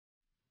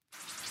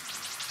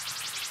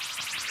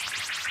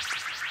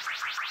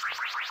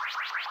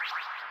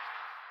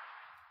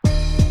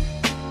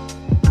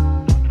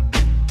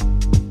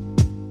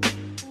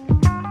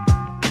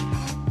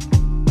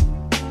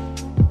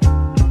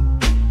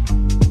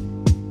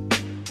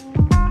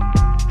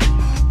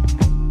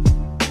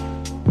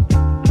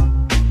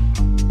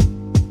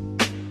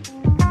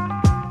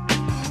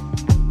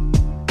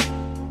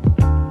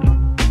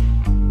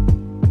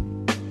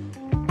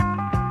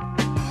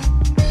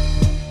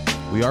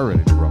are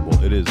ready to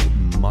rumble. It is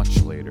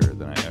much later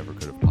than I ever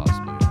could have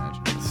possibly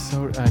imagined.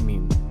 So, I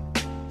mean,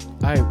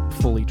 I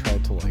fully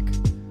tried to, like,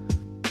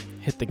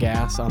 hit the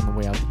gas on the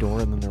way out the door,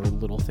 and then there were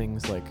little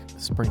things, like,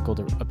 sprinkled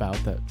about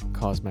that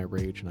caused my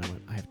rage, and I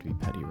went, I have to be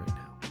petty right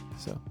now.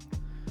 So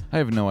I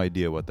have no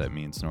idea what that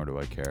means, nor do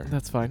I care.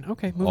 that's fine.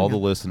 Okay, moving All the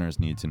on. listeners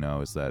need to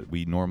know is that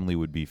we normally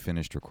would be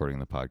finished recording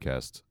the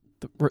podcast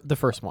The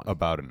first one.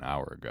 about an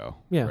hour ago.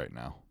 Yeah. Right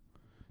now.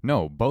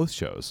 No, both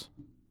shows.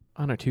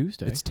 On a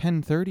Tuesday. It's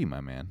 10:30,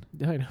 my man.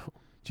 I know.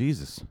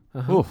 Jesus.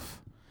 Uh-huh.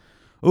 Oof.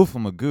 Oof,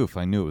 I'm a goof.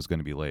 I knew it was going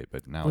to be late,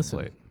 but now Listen.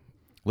 it's late.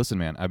 Listen,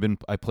 man,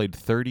 I played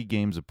 30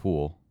 games of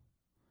pool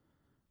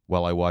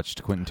while I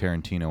watched Quentin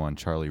Tarantino on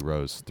Charlie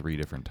Rose 3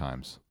 different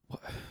times.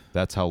 What?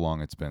 That's how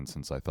long it's been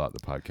since I thought the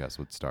podcast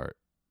would start.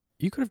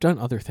 You could have done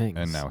other things.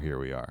 And now here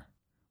we are.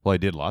 Well, I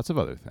did lots of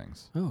other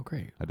things. Oh,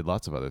 great. I did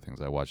lots of other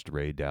things. I watched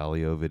Ray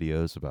Dalio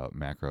videos about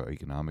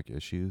macroeconomic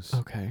issues.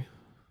 Okay.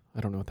 I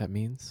don't know what that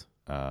means.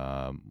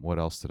 What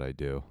else did I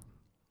do?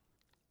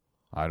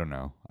 I don't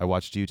know. I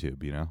watched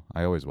YouTube, you know?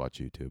 I always watch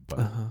YouTube, but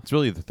it's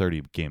really the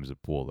 30 games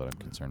of pool that I'm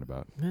concerned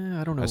about.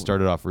 I don't know. I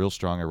started off real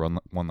strong. I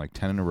won like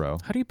 10 in a row.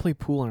 How do you play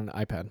pool on an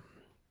iPad?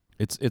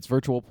 It's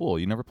virtual pool.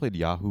 You never played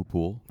Yahoo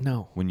Pool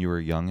No. when you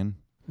were youngin'?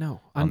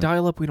 No. On On the-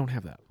 dial-up, we don't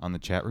have that. On the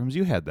chat rooms?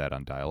 You had that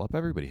on dial-up.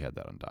 Everybody had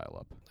that on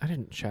dial-up. I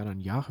didn't chat on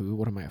Yahoo.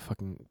 What am I, a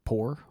fucking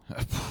poor?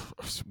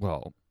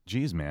 Well,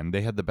 geez, man.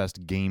 They had the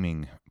best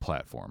gaming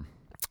platform.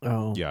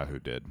 Oh. Yahoo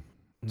did.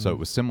 So it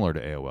was similar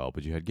to AOL,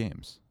 but you had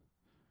games.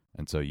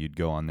 And so you'd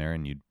go on there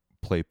and you'd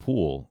play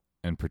pool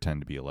and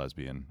pretend to be a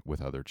lesbian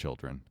with other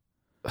children.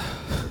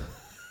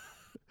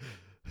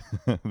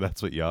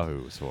 That's what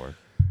Yahoo was for.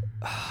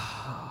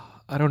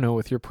 I don't know.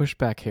 With your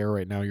pushback hair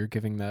right now, you're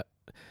giving that,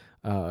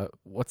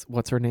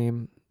 what's her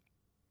name?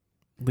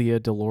 Leah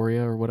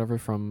Deloria or whatever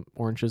from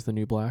Orange is the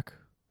New Black.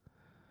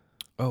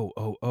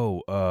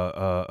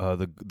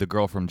 The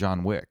girl from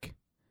John Wick.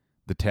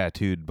 The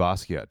tattooed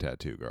Basquiat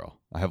tattoo girl.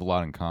 I have a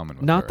lot in common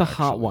with her. Not the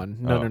hot actually. one.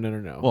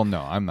 No. Well, no,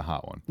 I'm the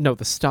hot one. No,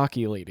 the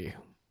stocky lady.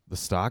 The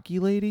stocky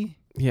lady?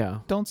 Yeah.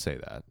 Don't say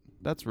that.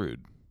 That's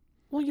rude.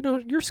 Well, you know,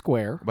 you're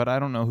square. But I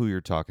don't know who you're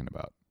talking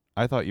about.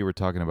 I thought you were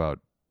talking about,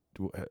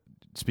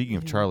 speaking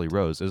of Charlie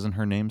Rose, isn't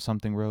her name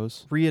something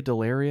Rose? Rhea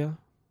Delaria.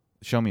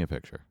 Show me a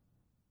picture.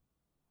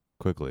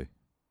 Quickly.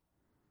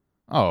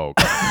 Oh,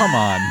 come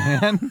on,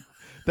 man.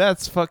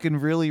 That's fucking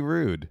really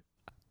rude.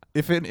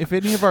 If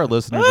any of our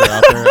listeners are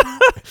out there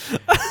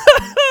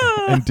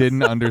and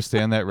didn't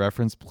understand that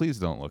reference, please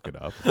don't look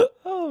it up.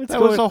 Oh, it's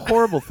That was a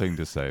horrible thing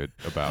to say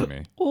about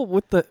me.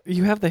 Well,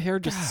 you have the hair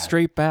just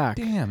straight back.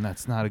 Damn,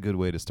 that's not a good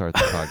way to start the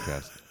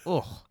podcast.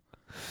 Ugh.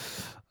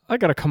 I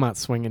gotta come out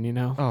swinging, you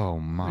know. Oh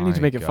my! I need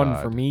to make it fun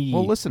God. for me.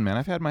 Well, listen, man,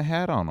 I've had my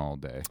hat on all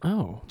day.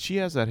 Oh. She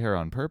has that hair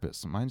on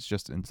purpose. Mine's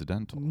just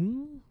incidental.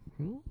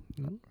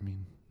 Mm-hmm. I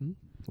mean,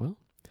 Well,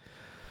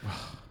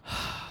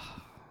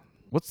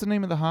 what's the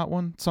name of the hot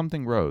one?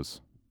 Something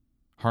Rose.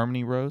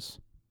 Harmony Rose?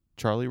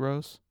 Charlie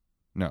Rose?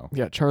 No.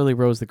 yeah, Charlie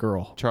Rose the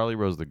girl. Charlie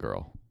Rose the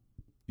girl.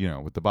 You know,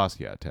 with the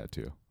Basquiat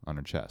tattoo on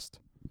her chest.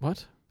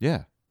 What?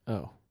 Yeah.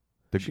 Oh.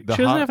 The She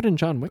doesn't have it in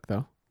John Wick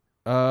though.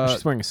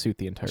 She's wearing a suit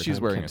the entire time. she's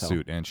wearing Can't a tell.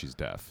 suit and she's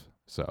deaf.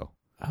 So,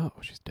 Oh,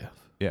 she's deaf.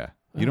 yeah.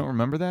 You Oh. don't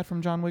remember that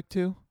from John Wick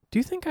 2? Do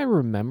you think I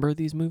remember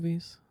these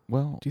movies?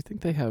 Well, Do you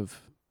think they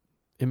have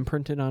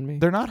imprinted on me?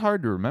 they're not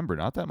hard to remember.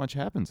 Not that much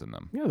happens in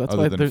them. Yeah, that's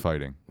other why than they're-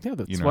 fighting. Yeah,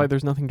 that's you know? why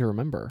there's nothing to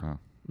remember. Oh, all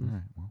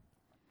right. Well,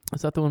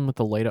 Is that the one with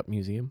the light up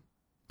museum?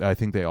 I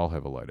think they all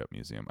have a light-up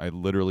museum. I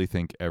literally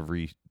think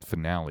every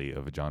finale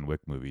of a John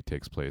Wick movie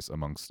takes place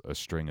amongst a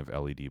string of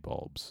LED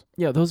bulbs.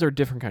 Yeah, those are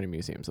different kind of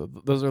museums.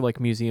 Those are like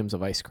museums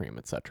of ice cream,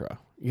 etc.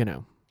 You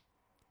know.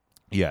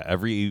 Yeah,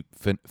 every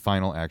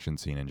final action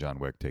scene in John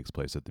Wick takes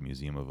place at the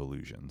Museum of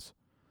Illusions.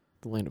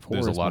 The land of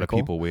horrors. There's a lot Michael.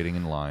 of people waiting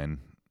in line,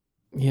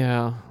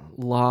 Yeah,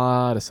 a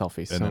lot of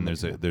selfies. and so then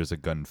many there's a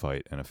people.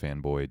 gunfight and a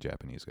fanboy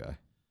Japanese guy.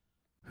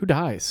 Who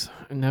dies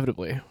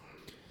inevitably.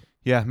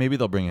 Yeah, maybe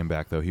they'll bring him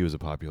back though. He was a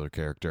popular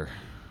character.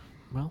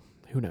 Well,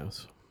 who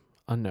knows?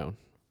 Unknown.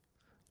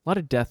 A lot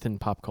of death in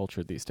pop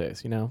culture these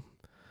days. You know,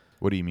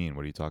 What do you mean?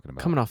 What are you talking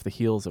about? coming off the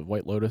heels of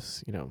White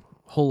Lotus. You know,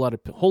 whole lot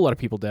of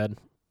people dead.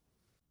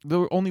 There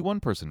were only one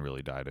person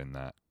really died in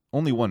that.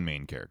 Only one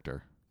main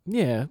character.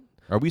 Yeah.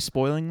 Are we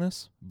spoiling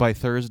this? By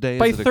Thursday?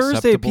 By is it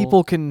Thursday, acceptable?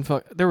 people can.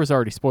 There was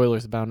already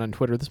spoilers abound on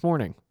Twitter this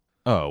morning.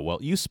 Oh, well,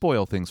 you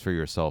spoil things for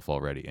yourself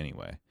already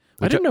anyway.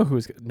 I didn't know who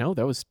was. No,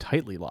 that was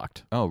tightly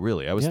locked. Oh,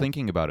 really? I was Yeah.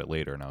 thinking about it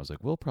later, and I was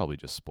like, Will probably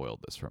just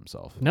spoiled this for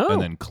himself. No.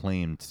 And then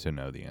claimed to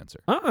know the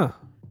answer.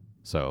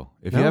 So,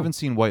 if No. you haven't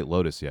seen White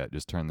Lotus yet,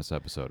 just turn this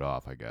episode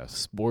off, I guess.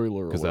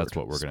 Spoiler alert. Because that's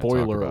what we're going to talk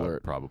Spoiler about,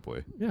 alert.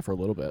 probably. Yeah, for a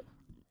little bit.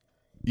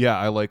 Yeah,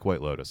 I like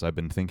White Lotus. I've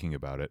been thinking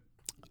about it.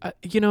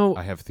 You know,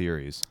 I have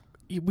theories.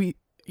 we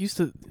used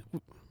to.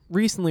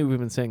 Recently, we've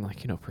been saying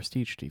like, you know,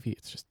 Prestige TV,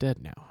 it's just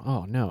dead now.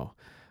 Oh no,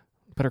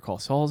 Better Call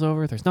Saul's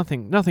over. There's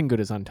nothing good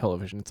is on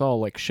television. It's all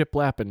like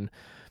shiplap and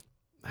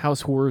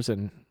house whores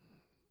and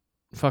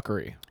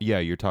fuckery. Yeah,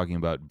 you're talking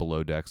about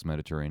Below Decks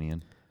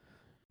Mediterranean?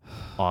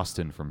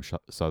 Austin from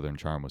Southern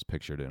Charm was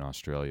pictured in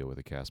Australia with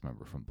a cast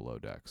member from Below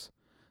Decks.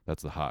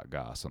 That's the hot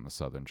goss on the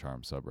Southern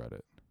Charm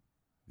subreddit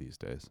these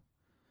days.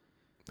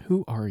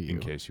 Who are you? In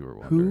case you were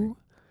wondering. Who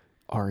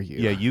are you?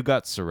 Yeah, you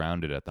got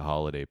surrounded at the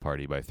holiday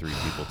party by 3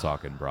 people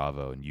talking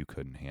Bravo, and you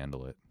couldn't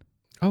handle it.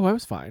 Oh, I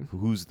was fine.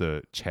 Who's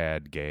the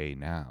Chad gay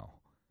now?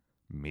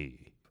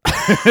 Me.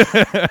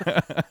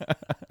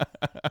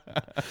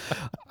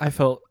 I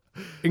felt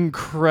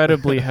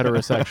incredibly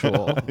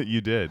heterosexual.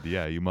 You did.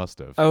 Yeah, you must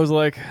have. I was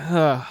like,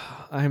 I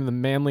am the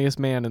manliest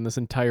man in this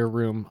entire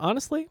room.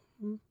 Honestly,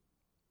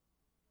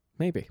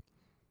 maybe.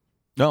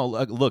 No,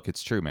 look,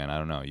 it's true, man. I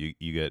don't know.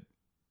 You get,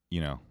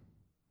 you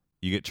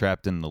get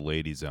trapped in the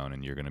lady zone,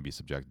 and you're going to be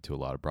subjected to a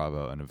lot of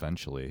Bravo, and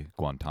eventually,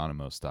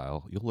 Guantanamo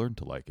style, you'll learn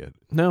to like it.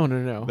 No.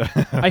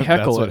 I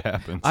heckle That's it. what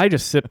happens. I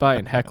just sit by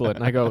and heckle it,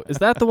 and I go, "Is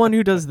that the one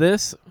who does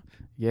this?"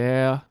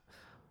 Yeah.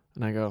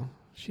 And I go,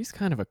 "She's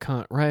kind of a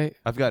cunt, right?"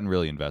 I've gotten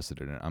really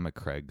invested in it. I'm a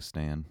Craig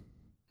stan.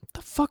 What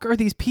the fuck are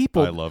these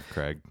people? I love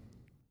Craig.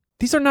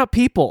 These are not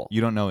people.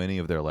 You don't know any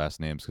of their last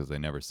names because they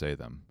never say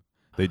them.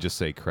 They just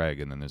say Craig,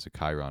 and then there's a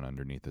chyron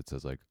underneath that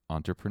says, like,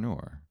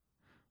 entrepreneur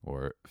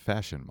or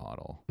fashion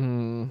model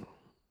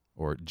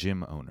or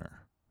gym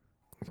owner.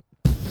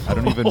 I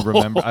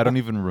don't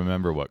even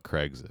remember what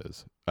Craig's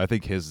is. I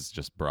think his is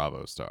just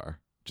Bravo star.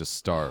 Just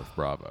star of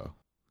Bravo.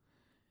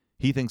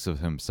 He thinks of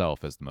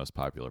himself as the most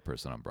popular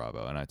person on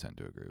Bravo, and I tend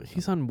to agree with him.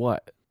 He's on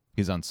what?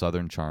 He's on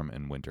Southern Charm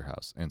and Winter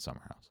House and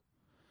Summer House.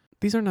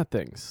 These are not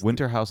things.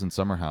 Winter House and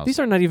Summer House. These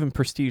are not even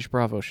prestige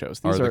Bravo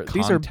shows. These are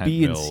content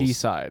B and C mills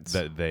sides.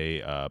 that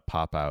they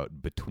pop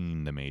out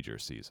between the major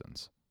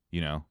seasons.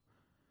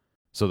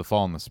 So the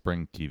fall and the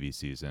spring TV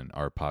season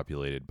are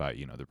populated by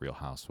the Real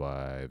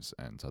Housewives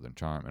and Southern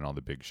Charm and all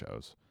the big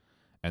shows,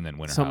 and then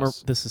Winter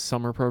House. This is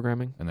summer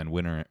programming. And then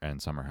Winter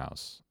and Summer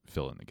House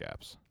fill in the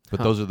gaps.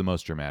 But those are the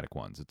most dramatic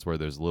ones. It's where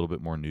there's a little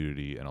bit more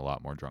nudity and a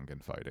lot more drunken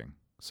fighting.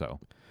 So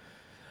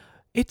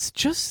it's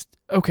just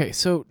okay.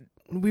 So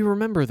we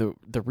remember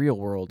the real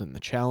world and the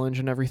challenge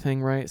and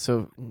everything, right?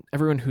 So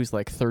everyone who's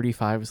like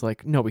 35 is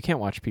like, no, we can't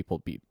watch people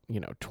be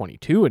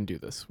 22 and do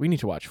this. We need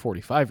to watch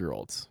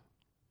 45-year-olds.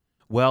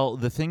 Well,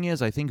 the thing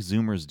is, I think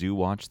Zoomers do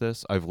watch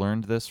this. I've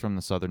learned this from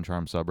the Southern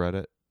Charm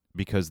subreddit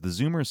because the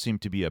Zoomers seem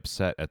to be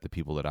upset at the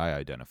people that I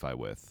identify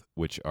with,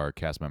 which are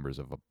cast members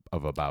of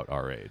about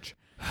our age.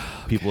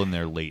 Okay. People in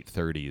their late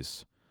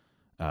 30s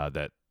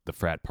that the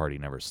frat party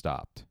never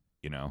stopped,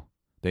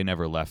 They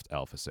never left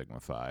Alpha Sigma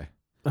Phi.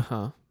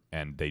 Uh-huh.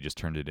 And they just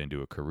turned it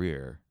into a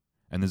career.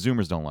 And the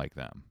Zoomers don't like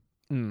them.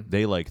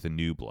 They like the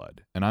new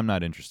blood, and I'm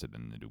not interested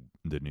in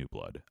the new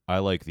blood. I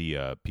like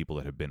the people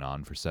that have been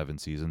on for 7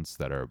 seasons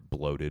that are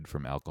bloated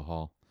from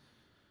alcohol.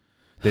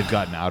 They've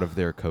gotten out of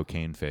their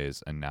cocaine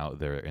phase, and now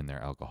they're in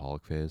their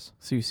alcoholic phase.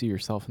 So you see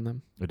yourself in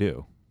them? I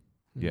do.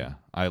 Yeah.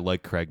 I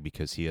like Craig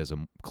because he has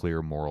a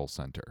clear moral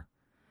center.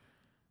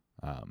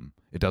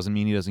 It doesn't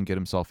mean he doesn't get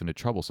himself into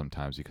trouble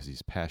sometimes because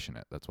he's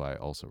passionate. That's why I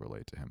also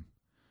relate to him.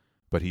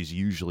 But he's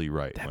usually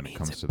right when it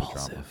comes to the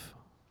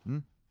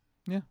drama.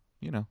 Yeah,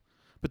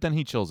 But then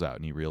he chills out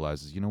and he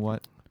realizes, you know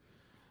what?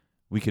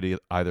 We could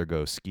either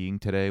go skiing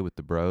today with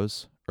the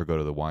bros or go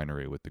to the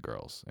winery with the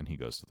girls. And he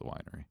goes to the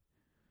winery.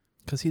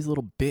 Because he's a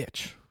little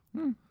bitch.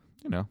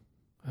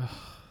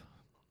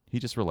 He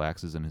just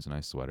relaxes in his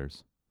nice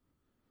sweaters.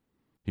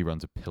 He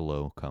runs a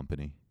pillow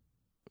company.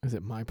 Is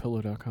it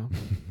mypillow.com?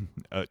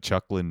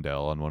 Chuck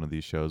Lindell on one of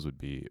these shows would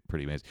be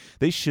pretty amazing.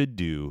 They should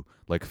do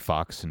like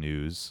Fox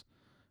News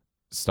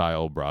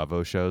style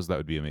Bravo shows. That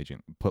would be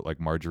amazing. Put like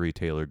Marjorie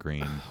Taylor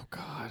Greene. Oh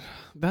God,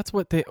 that's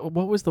what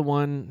was the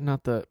one?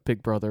 Not the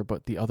Big Brother,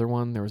 but the other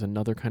one. There was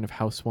another kind of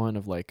house one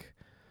of like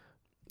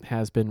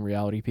has-been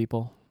reality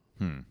people.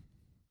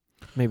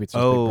 Maybe it's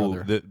just Big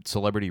Brother. The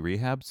Celebrity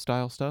Rehab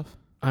style stuff.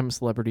 I'm a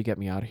celebrity, get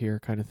me out of here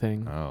kind of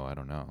thing. Oh, I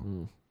don't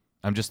know.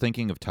 I'm just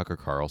thinking of Tucker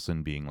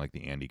Carlson being like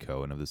the Andy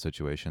Cohen of the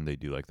situation. They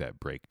do like that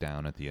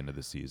breakdown at the end of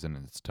the season,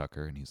 and it's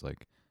Tucker, and he's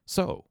like,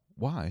 "So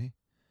why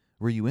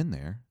were you in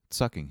there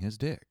sucking his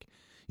dick?"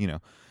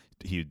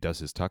 He does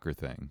his Tucker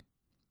thing.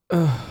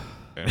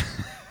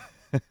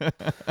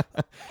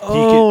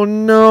 Oh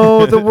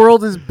no, the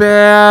world is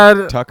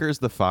bad. Tucker's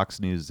the Fox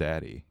News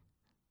zaddy.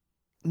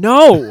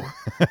 No,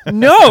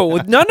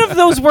 none of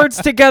those words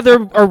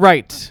together are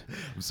right.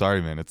 I'm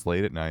sorry, man. It's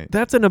late at night.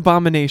 That's an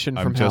abomination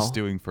from hell. I'm just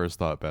doing first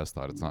thought, best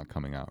thought. It's not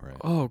coming out right.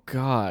 Oh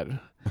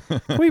God.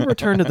 Can we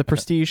return to the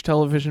prestige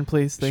television,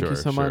 please? Thank you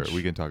so much.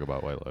 We can talk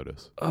about White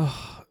Lotus.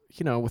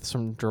 With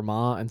some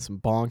drama and some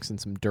bonks and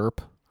some derp.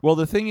 Well,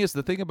 the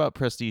thing about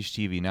prestige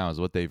TV now is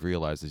what they've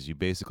realized is you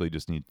basically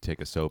just need to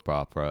take a soap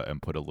opera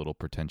and put a little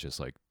pretentious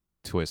like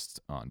twist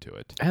onto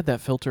it. Add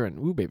that filter and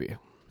ooh, baby.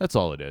 That's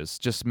all it is.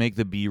 Just make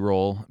the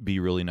B-roll be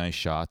really nice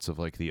shots of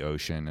like the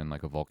ocean and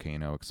like a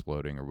volcano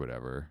exploding or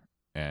whatever.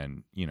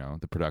 And,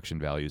 the production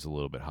value is a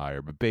little bit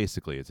higher, but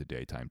basically it's a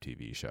daytime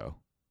TV show.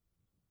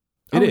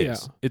 It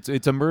is. Yeah.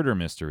 It's a murder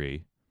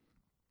mystery.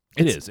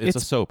 It's a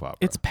soap opera.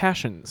 It's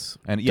Passions.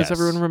 And yes. Does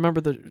everyone remember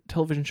the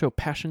television show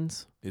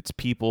Passions? It's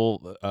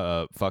people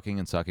fucking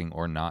and sucking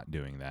or not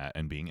doing that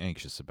and being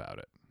anxious about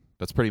it.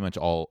 That's pretty much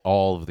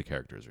all of the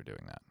characters are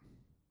doing that.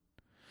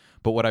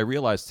 But what I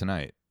realized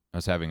tonight, I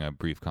was having a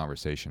brief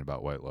conversation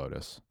about White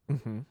Lotus,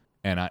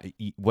 and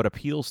what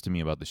appeals to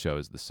me about the show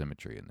is the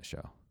symmetry in the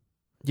show.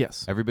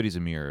 Yes. Everybody's a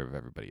mirror of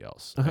everybody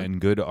else,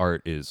 and good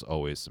art is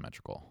always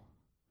symmetrical.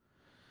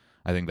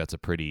 I think that's a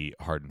pretty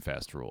hard and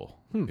fast rule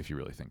if you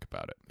really think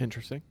about it.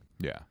 Interesting.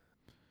 Yeah.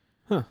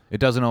 Huh. It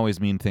doesn't always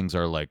mean things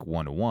are like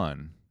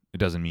 1-to-1. It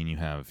doesn't mean you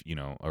have,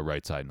 a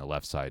right side and a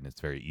left side and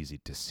it's very easy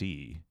to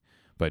see.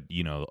 But,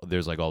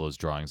 there's like all those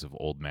drawings of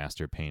old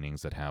master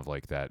paintings that have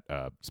like that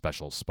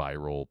special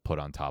spiral put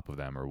on top of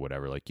them or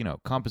whatever. Like,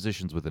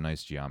 compositions with a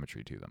nice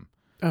geometry to them.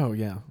 Oh,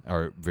 yeah.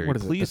 Are very what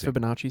is pleasing. It? The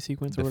Fibonacci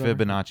sequence The or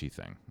whatever? Fibonacci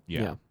thing.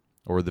 Yeah.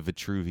 Or the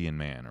Vitruvian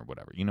Man or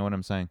whatever. You know what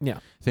I'm saying? Yeah.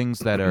 Things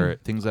that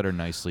are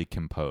nicely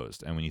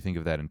composed. And when you think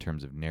of that in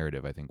terms of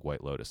narrative, I think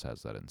White Lotus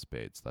has that in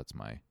spades. That's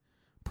my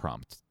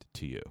prompt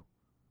to you.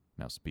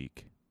 Now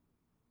speak.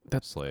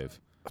 That's slave.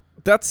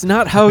 That's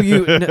not how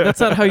you. That's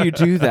not how you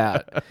do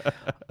that.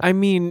 I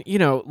mean,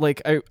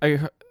 like I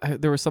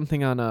there was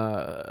something on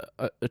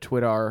a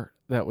Twitter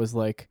that was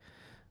like,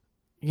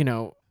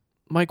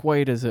 Mike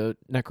White is a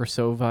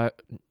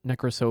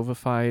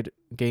necrosovified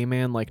gay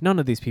man. Like, none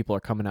of these people are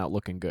coming out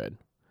looking good.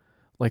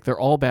 Like, they're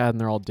all bad and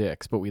they're all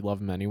dicks, but we love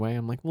them anyway.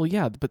 I'm like, well,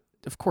 yeah, but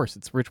of course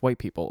it's rich white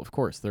people. Of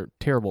course they're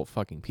terrible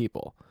fucking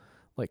people.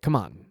 Like, come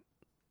on,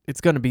 it's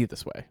gonna be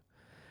this way.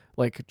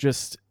 Like,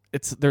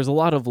 there's a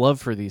lot of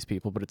love for these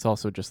people, but it's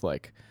also just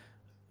like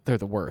they're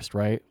the worst,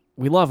 right?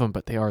 We love them,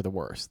 but they are the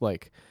worst.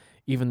 Like,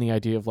 even the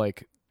idea of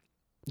like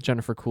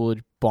Jennifer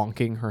Coolidge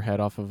bonking her head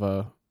off of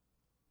a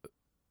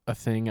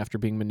thing after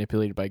being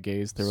manipulated by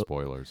gays.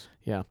 Spoilers.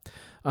 Yeah.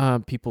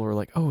 People were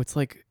like, oh, it's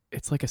like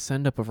a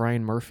send up of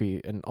Ryan Murphy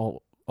and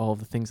all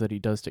the things that he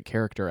does to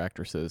character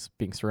actresses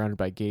being surrounded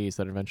by gays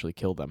that eventually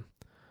kill them.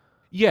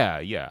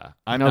 Yeah.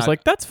 I was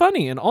like, that's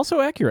funny and also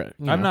accurate.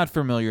 I'm not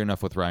familiar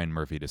enough with Ryan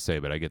Murphy to say,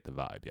 but I get the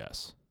vibe,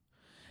 yes.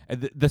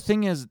 And the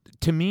thing is,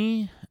 to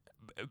me,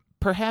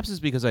 perhaps it's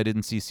because I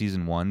didn't see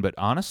season 1, but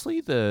honestly,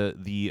 the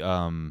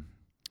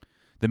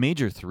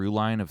major through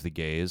line of the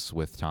gays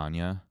with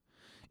Tanya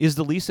is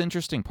the least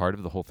interesting part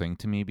of the whole thing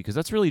to me, because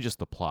that's really just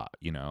the plot,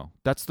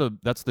 That's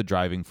the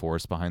driving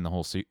force behind the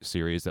whole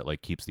series that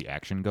like keeps the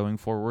action going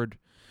forward.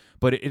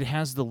 But it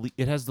has the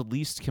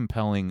least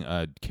compelling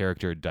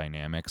character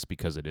dynamics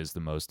because it is the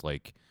most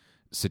like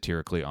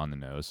satirically on the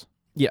nose.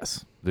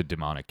 Yes. The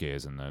demonic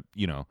gaze and the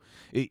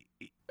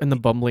and the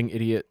bumbling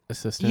idiot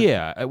assistant.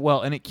 Yeah,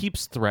 well, and it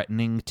keeps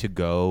threatening to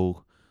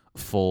go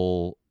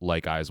full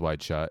like Eyes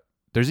Wide Shut.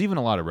 There's even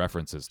a lot of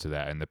references to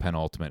that in the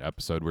penultimate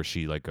episode where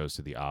she like goes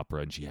to the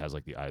opera and she has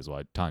like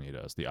Tanya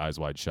does the Eyes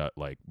Wide Shut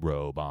like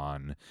robe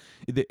on,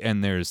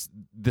 and there's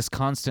this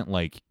constant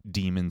like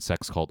demon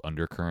sex cult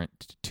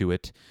undercurrent to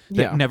it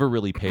that never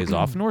really pays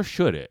off, nor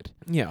should it.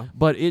 Yeah,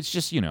 but it's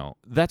just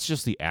that's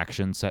just the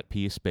action set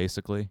piece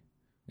basically,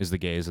 is the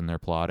gays and their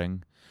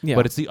plotting. Yeah,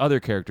 but it's the other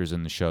characters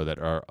in the show that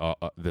are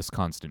this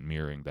constant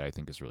mirroring that I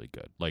think is really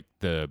good. Like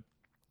the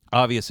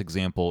obvious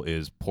example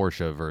is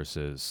Portia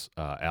versus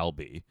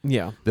Albie.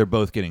 Yeah. They're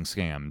both getting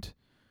scammed,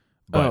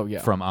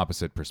 but from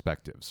opposite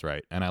perspectives,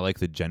 right? And I like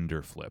the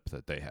gender flip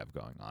that they have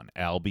going on.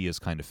 Albie is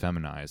kind of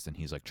feminized, and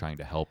he's like trying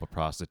to help a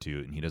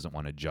prostitute, and he doesn't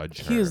want to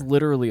judge her. He is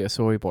literally a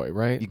soy boy,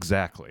 right?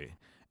 Exactly.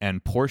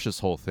 And Portia's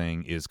whole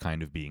thing is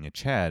kind of being a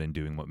Chad and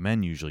doing what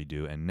men usually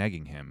do and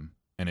negging him,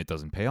 and it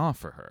doesn't pay off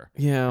for her.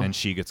 Yeah. And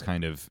she gets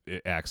kind of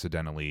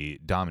accidentally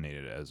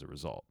dominated as a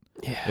result.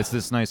 Yeah. It's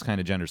this nice kind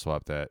of gender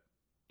swap that,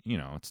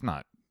 it's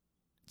not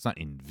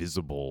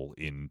invisible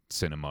in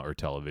cinema or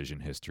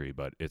television history,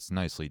 but it's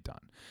nicely done.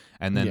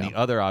 And then the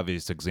other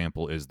obvious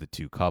example is the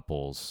two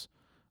couples,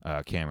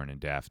 Cameron and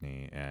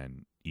Daphne,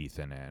 and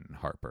Ethan and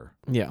Harper.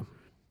 Yeah.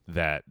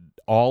 That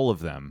all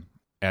of them,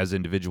 as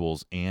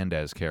individuals and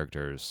as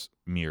characters,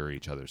 mirror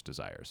each other's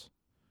desires.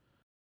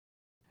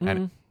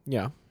 And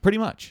yeah. Pretty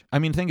much. I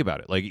mean, think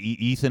about it. Like,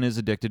 Ethan is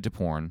addicted to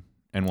porn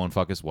and won't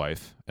fuck his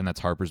wife, and that's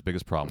Harper's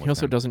biggest problem. He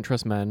also doesn't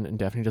trust men, and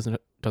Daphne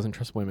doesn't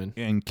trust women.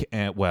 And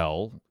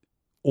well,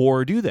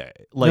 or do they?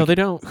 Like, no, they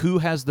don't. Who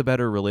has the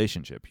better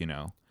relationship?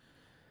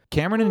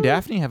 Cameron and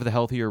Daphne have the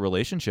healthier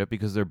relationship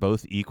because they're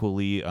both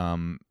equally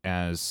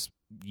as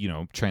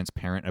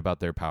transparent about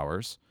their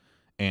powers,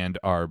 and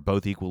are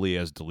both equally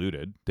as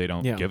deluded. They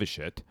don't give a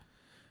shit,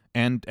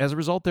 and as a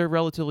result, they're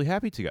relatively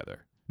happy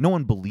together. No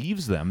one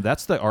believes them.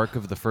 That's the arc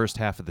of the first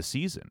half of the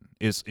season.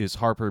 Is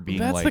Harper being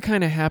That's like... the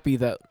kind of happy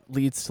that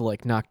leads to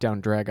like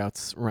knockdown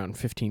dragouts around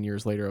 15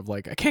 years later of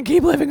like, I can't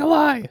keep living a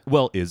lie.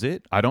 Well, is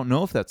it? I don't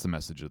know if that's the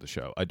message of the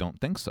show. I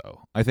don't think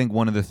so. I think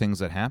one of the things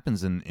that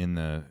happens in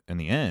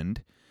the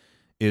end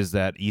is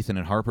that Ethan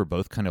and Harper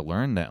both kind of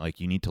learn that like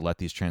you need to let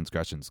these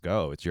transgressions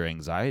go. It's your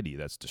anxiety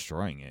that's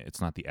destroying it.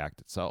 It's not the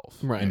act itself.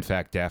 Right. In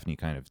fact, Daphne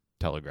kind of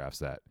telegraphs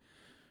that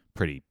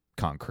pretty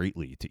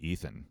concretely to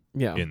Ethan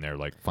in their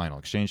like final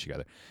exchange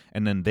together.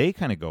 And then they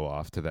kind of go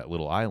off to that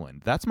little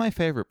island. That's my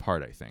favorite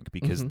part, I think,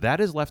 because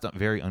that is left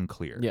very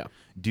unclear. Yeah.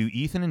 Do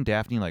Ethan and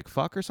Daphne like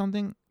fuck or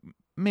something?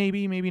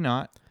 Maybe, maybe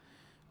not.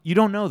 You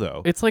don't know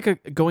though. It's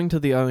like going to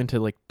the island to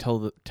like tell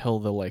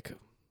the like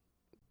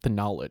the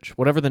knowledge,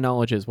 whatever the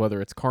knowledge is,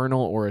 whether it's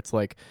carnal or it's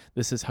like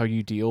this is how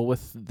you deal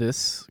with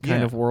this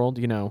kind of world,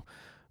 you know.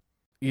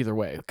 Either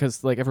way,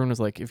 because like everyone was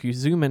like, if you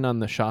zoom in on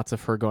the shots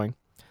of her going,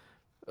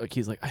 like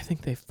he's like, I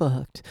think they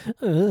fucked,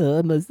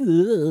 and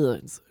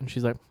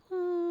she's like,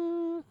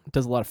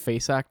 does a lot of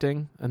face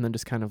acting, and then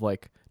just kind of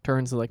like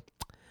turns like,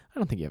 I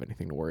don't think you have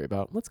anything to worry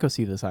about. Let's go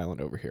see this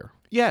island over here.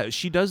 Yeah,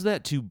 she does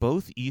that to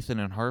both Ethan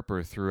and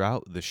Harper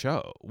throughout the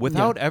show.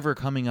 Without ever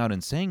coming out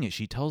and saying it,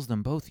 she tells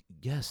them both,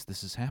 yes,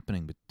 this is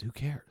happening, but who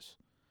cares?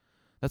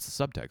 That's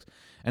the subtext.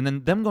 And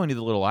then them going to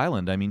the little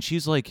island, I mean,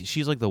 she's like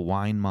the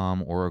wine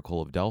mom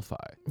oracle of Delphi.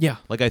 Yeah.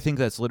 Like, I think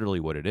that's literally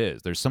what it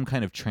is. There's some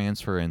kind of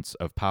transference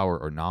of power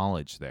or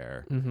knowledge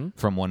there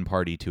from one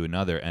party to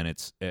another, and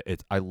it's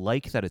I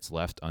like that it's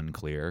left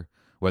unclear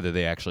whether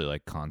they actually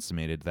like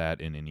consummated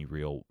that in any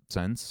real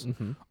sense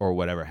or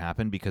whatever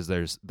happened, because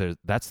there's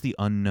that's the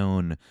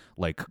unknown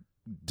like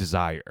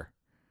desire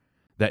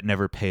that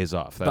never pays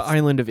off. That's the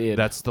island of id.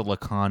 That's the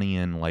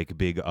Lacanian like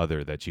big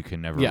other that you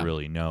can never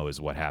really know is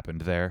what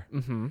happened there.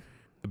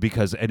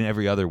 Because in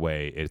every other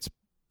way, it's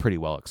pretty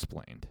well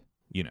explained,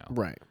 you know.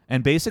 Right.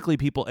 And basically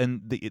people,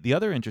 and the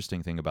other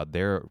interesting thing about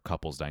their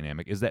couple's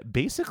dynamic is that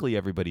basically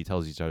everybody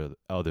tells each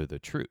other the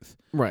truth.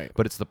 Right.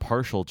 But it's the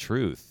partial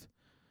truth,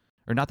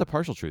 or not the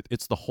partial truth,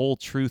 it's the whole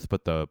truth,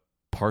 but the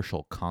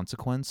partial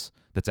consequence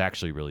that's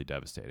actually really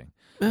devastating.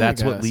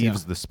 That's what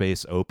leaves the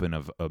space open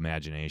of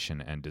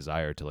imagination and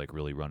desire to like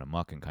really run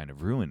amok and kind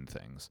of ruin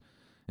things.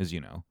 Is,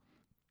 you know,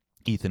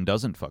 Ethan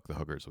doesn't fuck the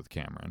hookers with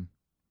Cameron,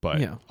 but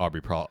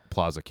Aubrey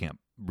Plaza can't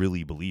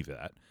really believe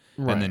that.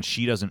 Right. And then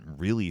she doesn't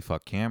really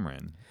fuck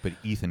Cameron, but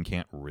Ethan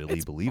can't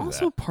really believe that.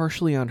 It's also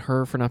partially on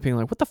her for not being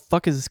like, what the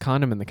fuck is this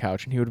condom in the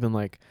couch? And he would have been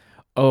like,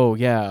 oh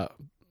yeah,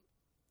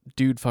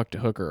 dude fucked a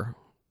hooker.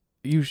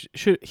 You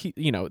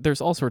you know,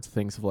 there's all sorts of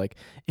things of like,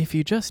 if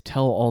you just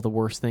tell all the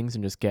worst things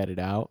and just get it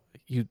out,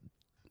 you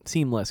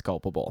seem less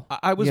culpable.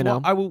 I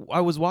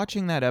was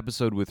watching that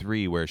episode with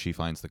Ree where she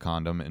finds the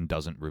condom and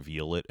doesn't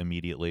reveal it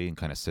immediately and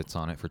kind of sits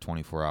on it for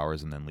 24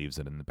 hours and then leaves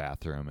it in the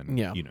bathroom, and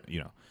you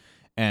know,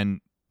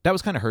 and that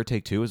was kind of her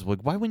take too. Is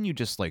like, why wouldn't you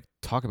just like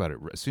talk about it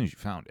as soon as you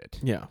found it?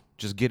 Yeah,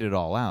 just get it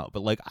all out.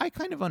 But like, I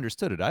kind of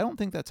understood it. I don't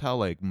think that's how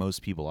like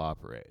most people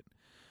operate.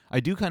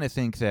 I do kind of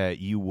think that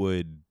you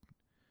would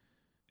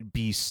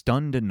be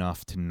stunned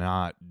enough to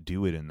not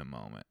do it in the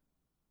moment,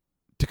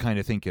 to kind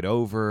of think it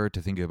over,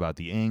 to think about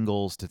the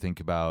angles, to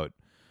think about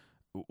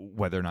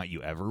whether or not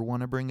you ever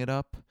want to bring it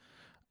up.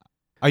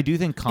 I do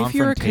think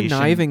confrontation... If you're a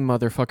conniving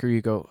motherfucker,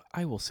 you go,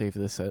 I will save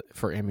this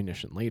for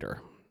ammunition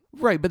later.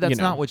 Right, but that's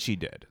not what she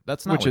did.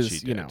 That's not what she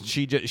did. You know,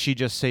 she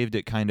just saved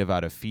it kind of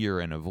out of fear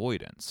and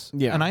avoidance.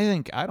 Yeah. And I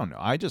think, I don't know,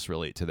 I just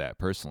relate to that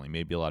personally.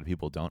 Maybe a lot of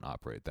people don't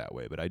operate that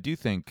way, but I do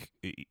think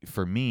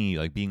for me,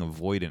 like being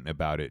avoidant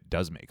about it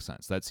does make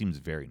sense. That seems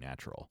very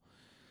natural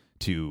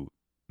to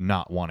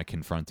not want to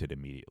confront it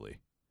immediately.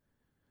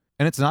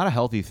 And it's not a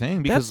healthy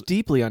thing because that's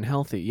deeply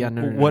unhealthy. Yeah,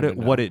 no.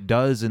 What it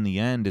does in the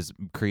end is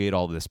create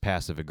all this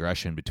passive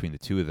aggression between the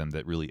two of them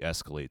that really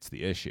escalates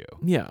the issue.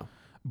 Yeah.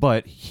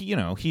 But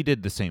he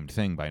did the same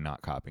thing by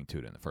not copping to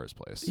it in the first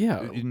place.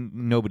 Yeah.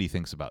 Nobody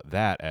thinks about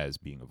that as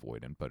being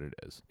avoidant, but it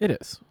is. It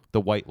is.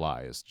 The white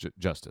lie is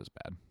just as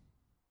bad.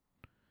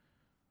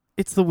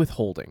 It's the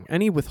withholding.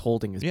 Any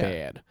withholding is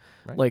bad.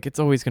 Right. Like, it's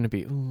always going to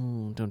be,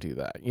 ooh, don't do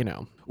that, you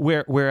know.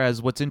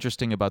 Whereas what's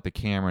interesting about the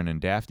Cameron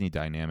and Daphne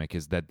dynamic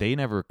is that they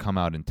never come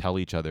out and tell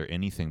each other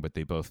anything, but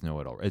they both know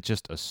it all. It's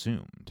just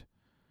assumed.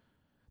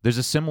 There's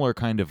a similar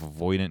kind of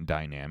avoidant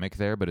dynamic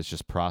there, but it's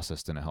just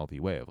processed in a healthy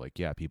way of like,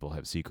 yeah, people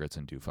have secrets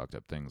and do fucked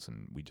up things,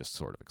 and we just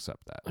sort of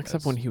accept that.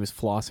 Except when he was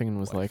flossing and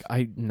was like,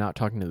 I'm not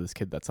talking to this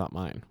kid, that's not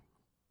mine.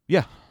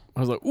 Yeah. I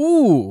was like,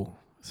 ooh.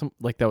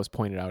 Like that was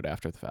pointed out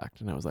after the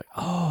fact, and I was like,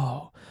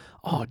 oh,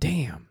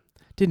 damn.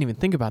 Didn't even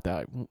think about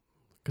that.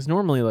 Because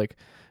normally, like,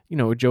 you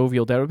know, a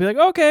jovial dad would be like,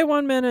 okay,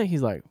 1 minute.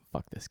 He's like,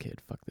 fuck this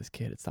kid.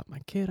 It's not my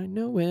kid. I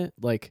know it.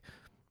 Like,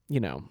 you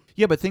know.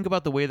 Yeah, but think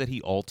about the way that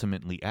he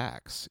ultimately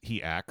acts.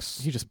 He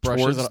just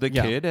brushes towards the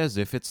kid as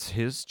if it's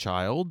his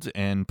child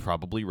and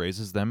probably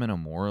raises them in a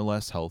more or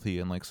less healthy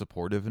and like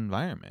supportive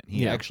environment.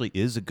 He actually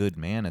is a good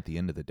man at the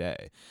end of the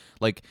day.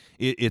 Like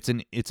it's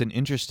an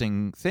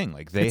interesting thing.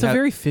 Like it's a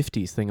very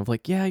 50s thing of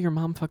like, yeah, your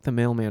mom fucked the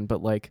mailman,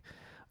 but like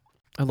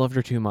I loved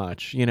her too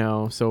much, you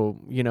know, so,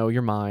 you know,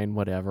 you're mine,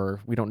 whatever.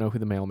 We don't know who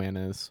the mailman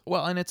is.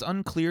 Well, and it's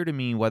unclear to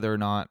me whether or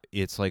not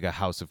it's like a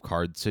House of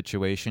Cards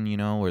situation, you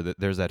know, where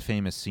there's that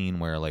famous scene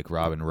where like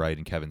Robin Wright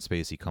and Kevin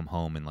Spacey come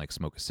home and like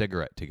smoke a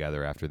cigarette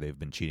together after they've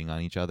been cheating on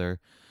each other.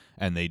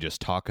 And they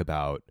just talk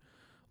about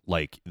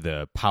like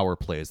the power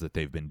plays that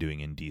they've been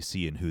doing in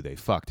DC and who they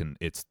fucked. And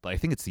I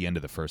think it's the end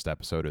of the first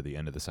episode or the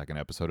end of the second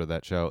episode of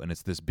that show. And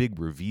it's this big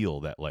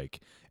reveal that like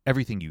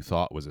everything you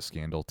thought was a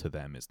scandal to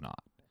them is not.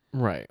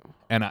 Right.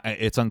 And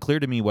it's unclear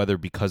to me whether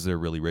because they're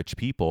really rich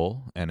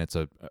people and it's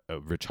a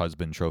rich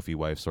husband, trophy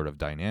wife sort of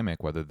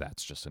dynamic, whether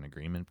that's just an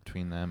agreement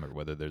between them or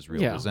whether there's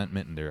real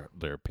resentment and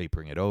they're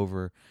papering it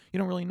over. You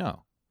don't really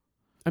know.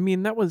 I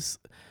mean, that was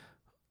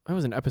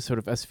was an episode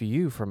of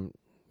SVU from,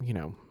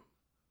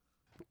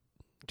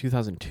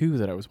 2002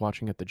 that I was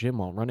watching at the gym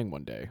while running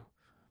one day.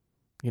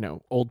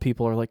 Old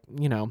people are like,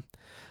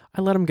 I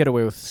let him get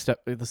away with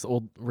this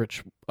old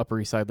rich Upper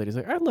East Side lady's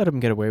like, I let him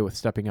get away with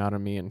stepping out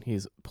on me, and he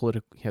has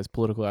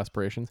political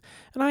aspirations,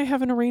 and I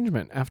have an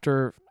arrangement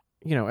after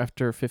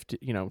 50,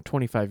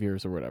 25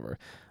 years or whatever.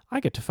 I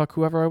get to fuck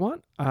whoever I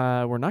want.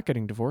 We're not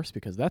getting divorced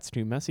because that's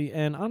too messy,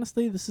 and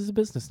honestly, this is a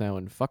business now,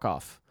 and fuck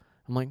off.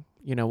 I'm like,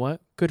 you know what?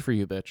 Good for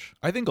you, bitch.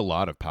 I think a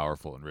lot of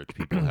powerful and rich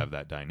people have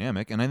that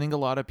dynamic, and I think a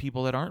lot of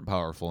people that aren't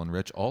powerful and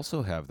rich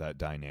also have that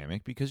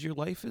dynamic, because your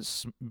life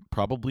is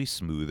probably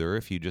smoother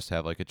if you just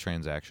have like a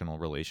transactional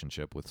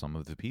relationship with some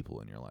of the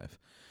people in your life.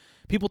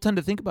 People tend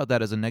to think about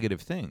that as a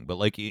negative thing, but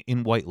like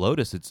in White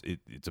Lotus, it's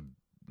a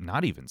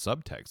not even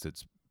subtext,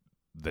 it's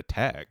the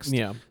text.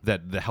 Yeah.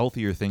 That the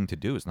healthier thing to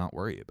do is not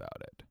worry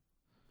about it.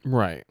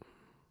 Right.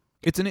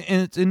 It's an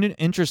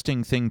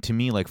interesting thing to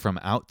me, like from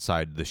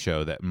outside the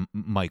show, that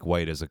Mike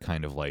White is a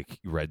kind of like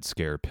Red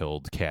Scare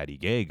pilled catty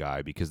gay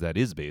guy, because that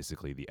is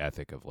basically the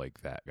ethic of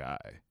like that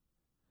guy.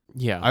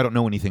 Yeah. I don't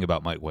know anything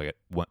about Mike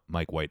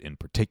White in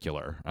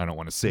particular. I don't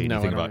want to say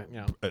anything about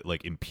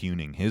like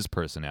impugning his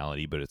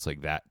personality, but it's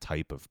like that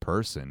type of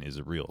person is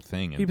a real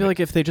thing. He'd be like,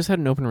 if they just had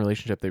an open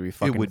relationship, they'd be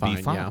fucking it would fine.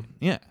 be fine.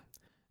 Yeah.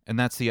 And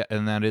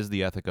that is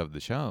the ethic of the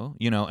show,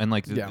 and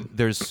like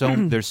there's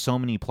so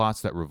many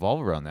plots that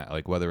revolve around that,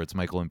 like whether it's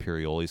Michael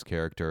Imperioli's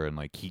character, and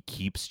like he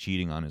keeps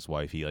cheating on his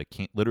wife, he like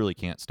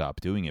can't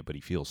stop doing it, but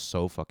he feels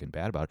so fucking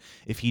bad about it.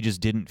 If he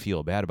just didn't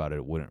feel bad about it,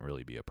 it wouldn't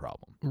really be a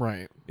problem.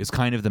 Right. It's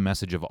kind of the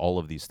message of all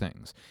of these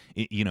things.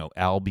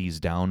 Albie's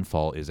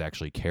downfall is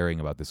actually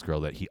caring about this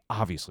girl that he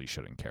obviously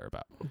shouldn't care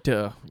about.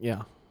 Duh.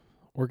 Yeah.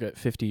 Or get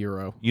 50,000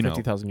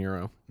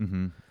 euro.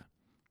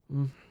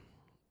 Mm-hmm.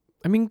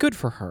 I mean, good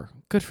for her.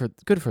 Good for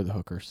the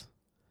hookers.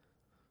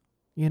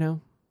 Yeah.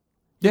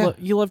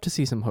 You love to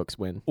see some hooks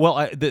win.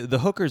 Well, the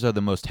hookers are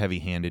the most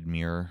heavy-handed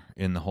mirror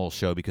in the whole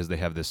show, because they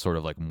have this sort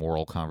of like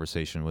moral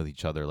conversation with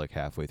each other like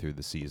halfway through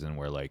the season,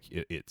 where like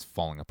it's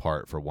falling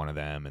apart for one of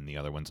them, and the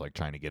other one's like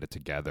trying to get it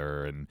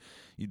together, and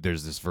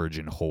there's this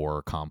virgin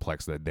whore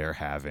complex that they're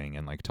having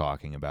and like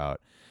talking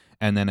about.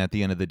 And then at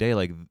the end of the day,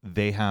 like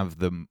they have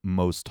the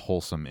most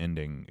wholesome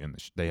ending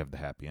they have the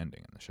happy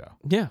ending in the show.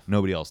 Yeah.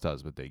 Nobody else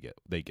does, but they get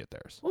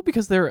theirs. Well,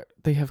 because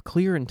they have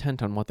clear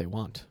intent on what they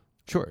want.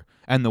 Sure.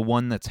 And the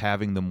one that's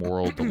having the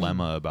moral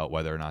dilemma about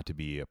whether or not to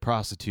be a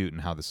prostitute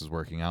and how this is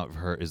working out for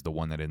her is the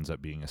one that ends up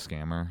being a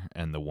scammer,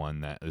 and the one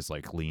that is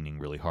like leaning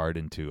really hard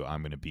into,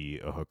 I'm going to be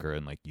a hooker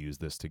and like use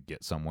this to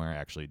get somewhere,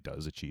 actually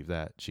does achieve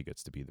that. She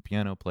gets to be the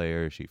piano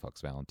player. She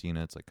fucks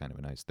Valentina. It's like kind of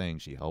a nice thing.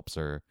 She helps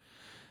her.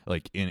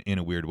 Like in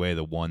a weird way,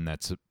 the one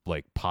that's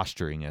like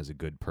posturing as a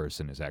good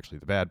person is actually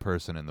the bad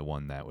person, and the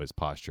one that was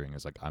posturing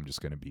as like, I'm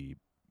just going to be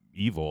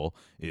evil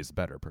is the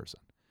better person.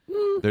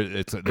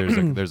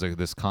 There's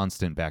this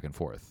constant back and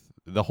forth.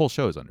 The whole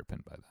show is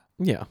underpinned by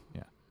that. Yeah.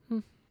 Yeah.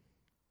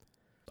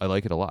 I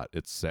like it a lot.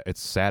 It's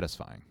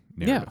satisfying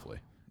narratively.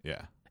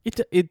 Yeah.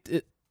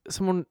 It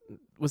someone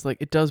was like,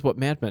 it does what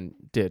Mad Men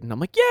did, and I'm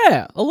like,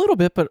 yeah, a little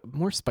bit, but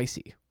more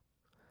spicy.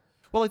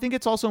 Well, I think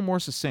it's also more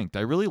succinct.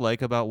 I really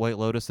like about White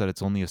Lotus that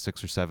it's only a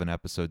 6 or 7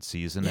 episode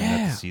season, and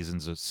that the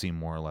seasons seem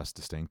more or less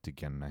distinct.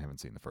 Again, I haven't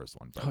seen the first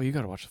one. Oh, you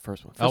got to watch the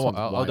first one.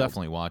 I'll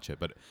definitely watch it.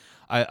 But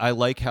I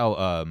like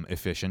how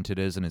efficient it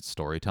is in its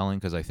storytelling,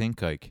 because I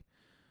think like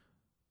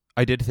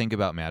I did think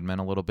about Mad Men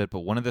a little bit,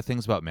 but one of the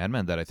things about Mad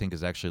Men that I think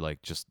is actually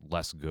like just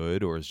less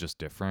good or is just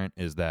different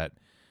is that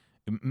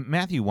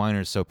Matthew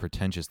Weiner is so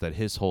pretentious that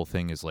his whole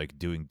thing is like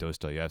doing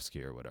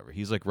Dostoevsky or whatever.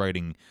 He's like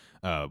writing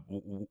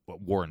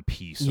War and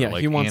Peace. Yeah, or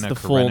like he wants Anna the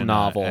Karenina, full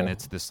novel, and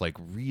it's this like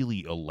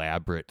really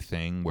elaborate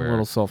thing where a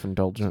little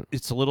self-indulgent.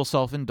 It's a little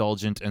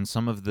self-indulgent, and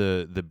some of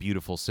the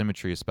beautiful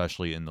symmetry,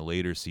 especially in the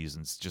later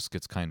seasons, just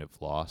gets kind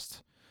of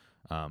lost.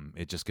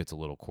 It just gets a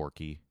little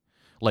quirky.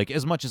 Like,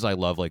 as much as I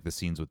love like the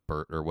scenes with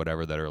Bert or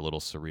whatever that are a little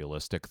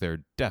surrealistic,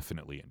 they're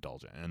definitely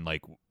indulgent and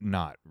like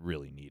not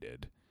really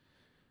needed.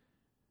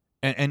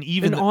 And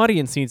even an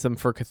audience needs them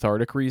for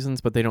cathartic reasons,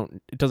 but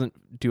it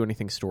doesn't do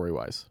anything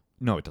story-wise.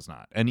 No, it does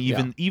not. And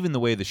even the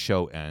way the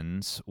show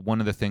ends, one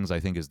of the things I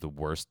think is the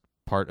worst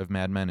part of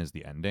Mad Men is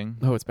the ending.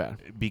 Oh, it's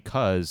bad.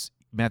 Because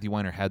Matthew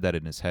Weiner had that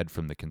in his head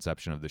from the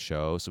conception of the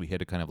show, so he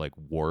had to kind of like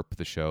warp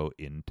the show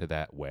into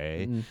that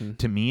way. Mm-hmm.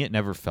 To me, it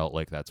never felt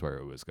like that's where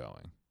it was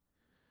going.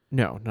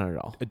 No, not at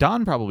all.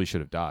 Don probably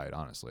should have died,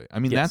 honestly. I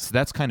mean, yes.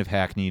 that's kind of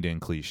hackneyed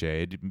and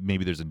cliched.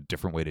 Maybe there's a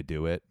different way to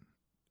do it.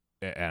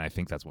 And I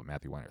think that's what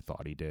Matthew Weiner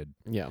thought he did.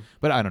 Yeah.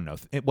 But I don't know.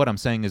 What I'm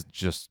saying is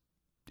just,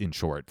 in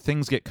short,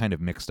 things get kind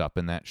of mixed up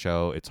in that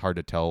show. It's hard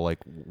to tell like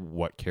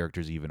what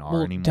characters even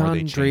are anymore.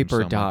 Don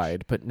Draper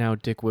died, but now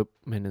Dick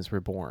Whitman is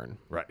reborn.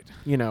 Right.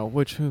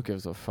 Which who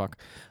gives a fuck?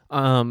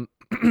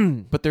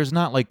 But there's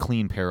not like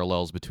clean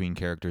parallels between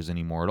characters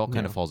anymore. It all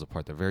kind of falls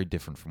apart. They're very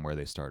different from where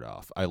they start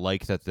off. I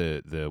like that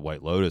the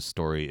White Lotus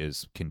story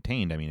is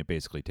contained. I mean, it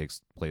basically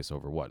takes place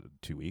over what,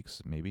 2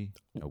 weeks, maybe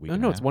a week.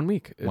 No, it's 1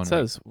 week. It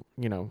says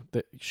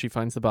that she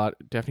finds the body.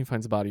 Daphne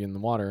finds the body in the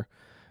water,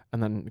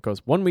 and then it goes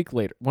 1 week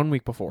later, 1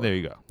 week before. There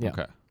you go. Yeah.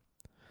 Okay.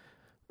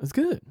 It's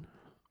good.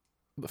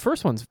 The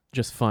first one's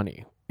just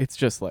funny. It's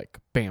just like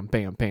bam,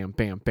 bam, bam,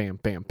 bam, bam,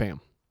 bam,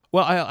 bam.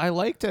 Well, I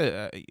liked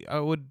I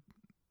would.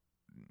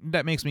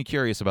 That makes me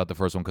curious about the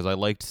first one because I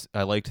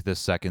liked this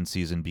second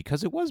season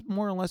because it was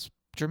more or less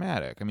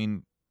dramatic. I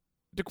mean,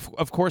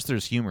 of course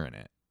there's humor in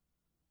it,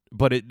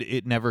 but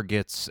it never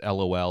gets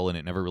LOL and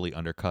it never really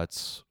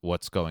undercuts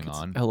what's going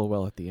on.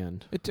 LOL at the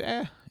end.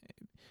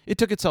 It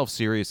took itself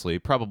seriously,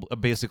 probably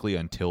basically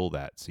until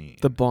that scene.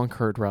 The bonk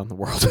heard round the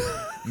world.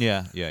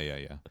 Yeah.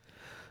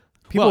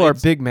 People Well, are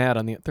it's- big mad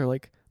on the. They're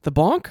like the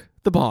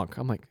bonk.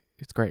 I'm like,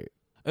 it's great.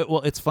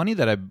 Well, it's funny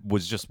that I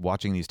was just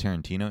watching these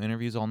Tarantino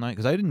interviews all night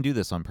because I didn't do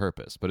this on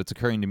purpose, but it's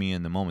occurring to me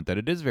in the moment that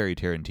it is very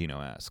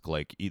Tarantino-esque.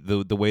 Like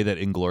the way that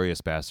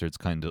Inglourious Bastards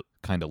kind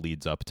of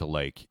leads up to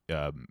like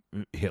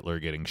Hitler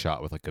getting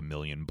shot with like 1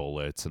 million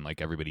bullets and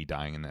like everybody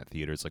dying in that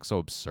theater. It's like so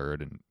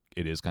absurd and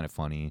it is kind of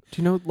funny. Do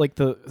you know like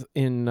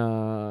in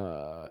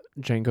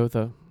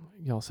Django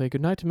y'all say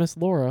goodnight to Miss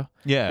Laura,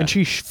 Yeah, and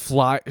she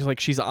flies like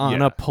she's on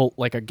Yeah. a pull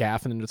like a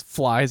gaff and then just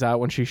flies out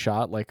when she's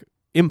shot like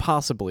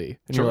impossibly,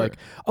 and Sure. you're like,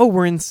 oh,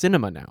 we're in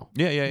cinema now.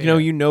 yeah.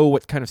 You know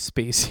what kind of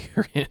space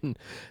you're in,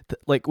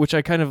 like, which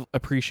I kind of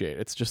appreciate.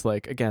 It's just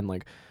like, again,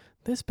 like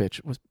this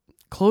bitch was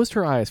closed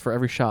her eyes for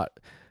every shot,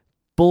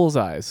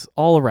 bullseyes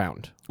all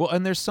around. Well,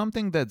 and there's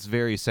something that's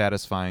very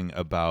satisfying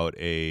about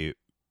a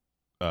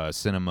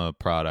cinema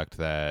product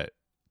that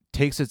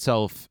takes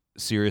itself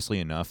seriously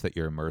enough that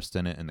you're immersed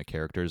in it and the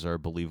characters are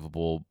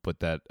believable, but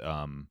that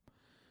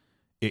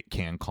it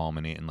can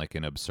culminate in like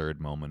an absurd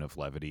moment of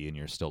levity and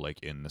you're still like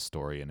in the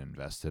story and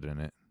invested in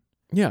it.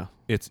 Yeah,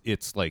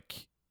 It's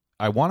like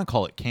I want to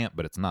call it camp,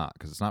 but it's not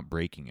because it's not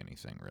breaking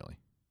anything really.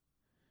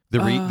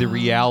 The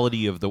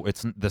reality of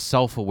the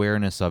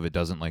self-awareness of it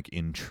doesn't like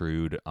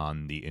intrude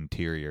on the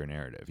interior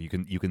narrative.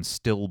 You can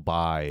still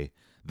buy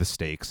the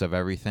stakes of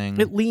everything.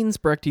 it leans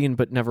Brechtian,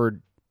 but never,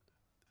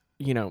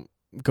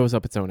 goes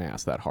up its own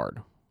ass that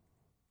hard.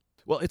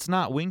 Well, it's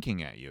not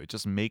winking at you. It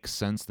just makes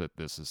sense that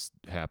this is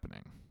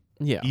happening.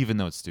 Yeah, Even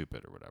though it's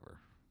stupid or whatever.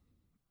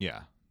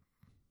 Yeah.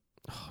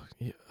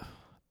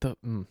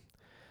 the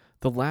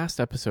last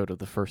episode of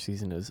the first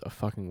season is a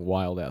fucking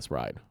wild ass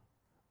ride.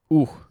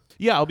 Ooh,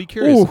 Yeah, I'll be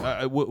curious.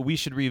 Ooh. We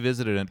should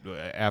revisit it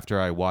after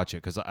I watch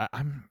it because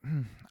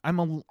I'm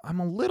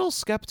a little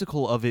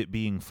skeptical of it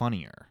being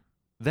funnier.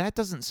 That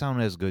doesn't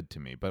sound as good to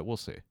me, but we'll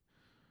see.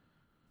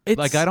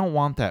 Like I don't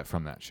want that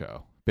from that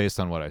show based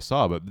on what I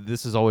saw, but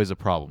this is always a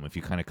problem if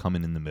you kind of come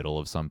in the middle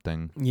of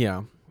something.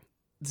 Yeah.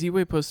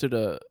 Z-Way posted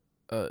a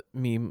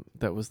meme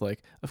that was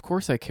like, of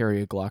course I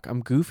carry a Glock.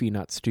 I'm goofy,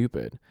 not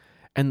stupid.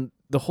 And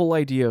the whole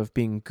idea of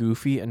being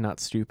goofy and not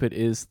stupid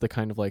is the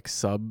kind of like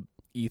sub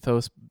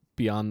ethos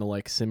beyond the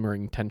like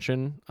simmering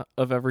tension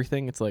of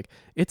everything. It's like,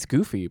 it's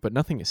goofy, but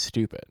nothing is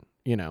stupid,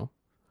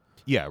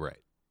 Yeah, right.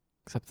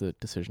 except the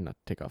decision not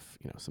to take off,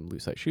 some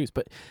lucite shoes.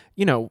 But,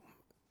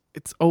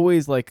 it's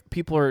always like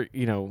people are,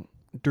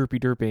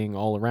 derping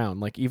all around.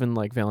 Like even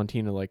like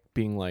Valentina, like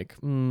being like,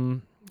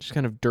 just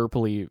kind of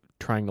derpily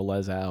trying to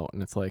les out.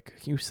 And it's like,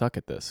 you suck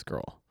at this,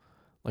 girl.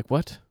 Like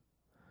what?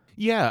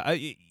 Yeah,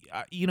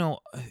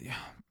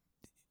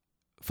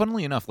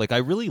 funnily enough, like I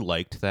really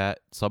liked that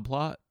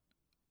subplot,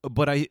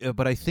 but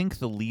I think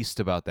the least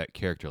about that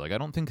character. Like I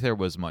don't think there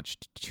was much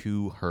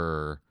to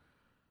her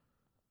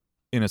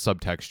in a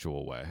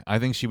subtextual way. I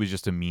think she was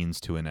just a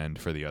means to an end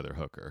for the other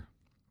hooker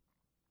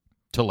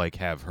to like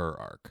have her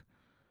arc.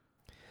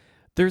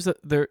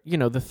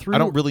 The through I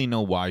don't really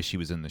know why she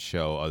was in the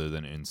show other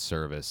than in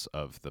service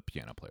of the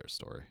piano player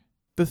story.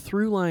 the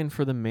through line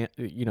for the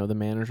the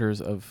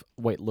managers of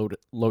White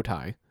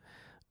Lotai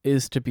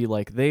is to be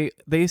like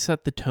they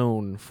set the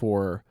tone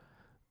for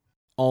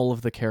all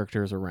of the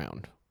characters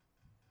around.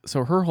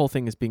 So her whole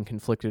thing is being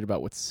conflicted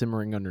about what's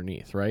simmering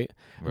underneath, right?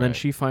 And then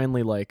she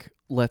finally like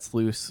lets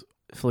loose,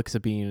 flicks a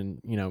bean,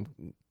 and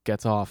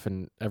gets off,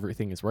 and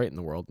everything is right in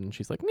the world. And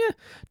she's like, "Yeah,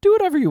 do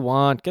whatever you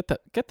want. Get the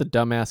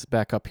dumbass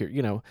back up here.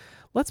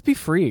 Let's be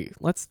free.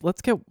 Let's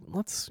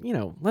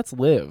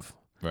live."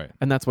 Right.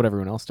 And that's what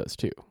everyone else does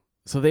too.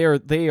 So they are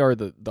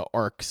the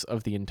arcs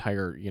of the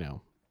entire.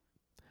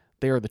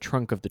 They are the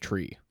trunk of the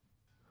tree.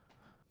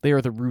 They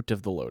are the root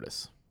of the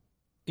lotus.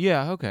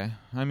 Yeah. Okay.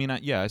 I mean,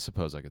 I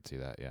suppose I could see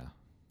that. Yeah.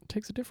 It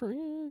takes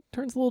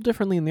turns a little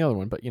differently in the other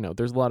one, but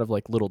there's a lot of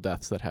like little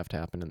deaths that have to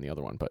happen in the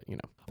other one, but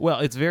Well,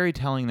 it's very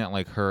telling that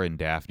like her and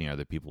Daphne are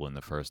the people in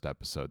the first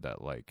episode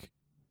that like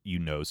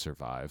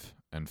survive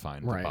and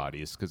find the Right.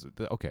 bodies because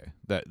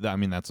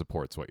that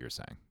supports what you're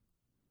saying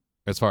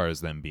as far as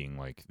them being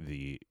like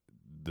the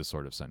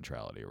sort of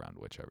centrality around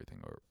which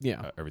everything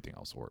everything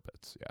else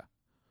orbits.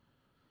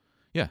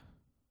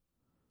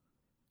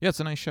 Yeah, it's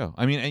a nice show.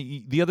 I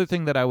mean, the other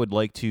thing that I would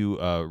like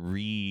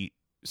to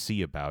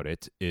see about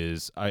it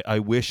is I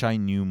wish I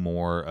knew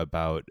more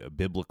about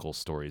biblical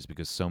stories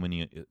because so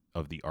many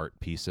of the art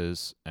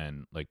pieces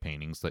and like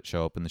paintings that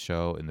show up in the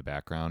show in the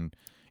background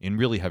in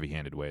really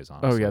heavy-handed ways,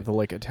 honestly. Oh yeah, the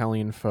like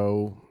Italian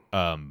faux.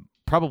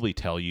 Probably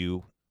tell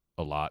you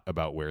a lot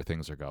about where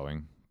things are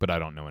going but I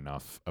don't know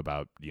enough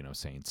about,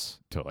 Saints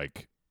to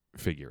like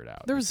figure it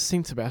out. There was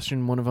Saint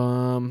Sebastian, one of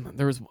them.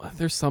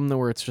 There's some though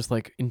where it's just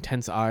like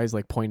intense eyes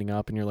like pointing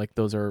up, and you're like,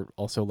 those are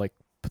also like,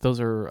 but those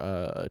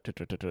are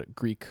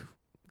Greek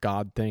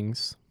god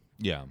things.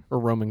 Yeah. Or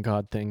Roman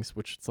god things,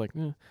 which it's like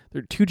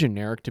they're too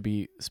generic to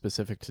be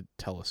specific to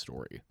tell a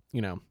story,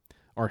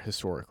 art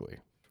historically.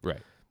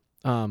 Right.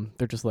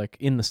 They're just like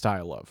in the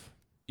style of.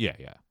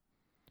 Yeah.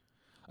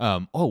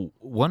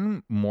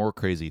 One more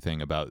crazy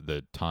thing about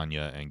the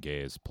Tanya and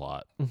Gaze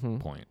plot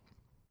point.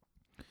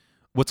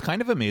 What's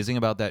kind of amazing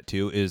about that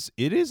too is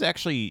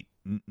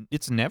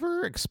it's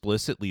never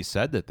explicitly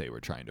said that they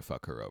were trying to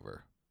fuck her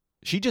over.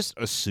 She just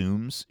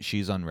assumes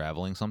she's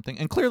unraveling something,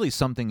 and clearly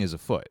something is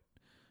afoot.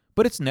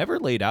 But it's never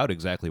laid out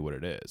exactly what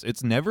it is.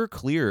 It's never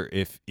clear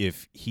if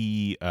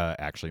he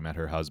actually met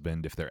her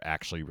husband, if they're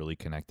actually really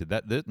connected.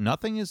 That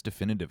nothing is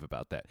definitive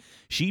about that.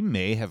 She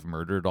may have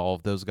murdered all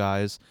of those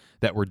guys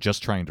that were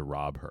just trying to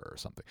rob her or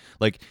something.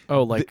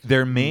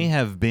 There may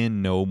have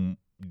been no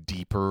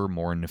deeper,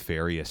 more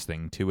nefarious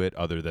thing to it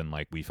other than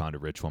like we found a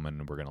rich woman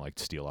and we're gonna like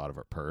steal out of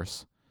her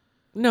purse.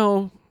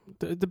 No,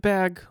 the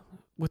bag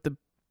with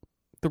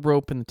the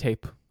rope and the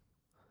tape.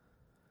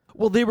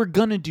 Well, they were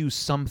gonna do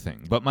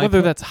something, but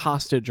whether that's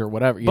hostage or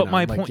whatever.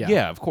 My point,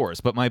 yeah, of course.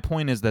 But my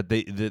point is that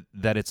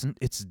that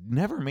it's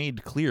never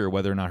made clear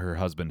whether or not her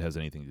husband has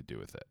anything to do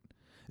with it.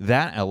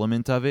 That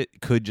element of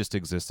it could just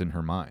exist in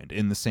her mind,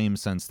 in the same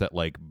sense that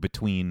like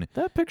between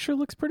that picture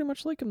looks pretty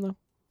much like him though.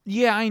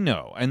 Yeah, I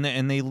know, and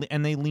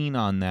they lean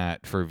on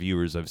that for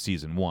viewers of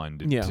season 1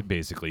 to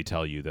basically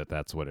tell you that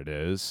that's what it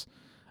is.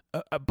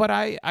 But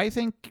I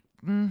think.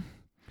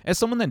 As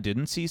someone that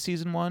didn't see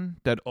season 1,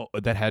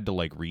 that had to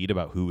like read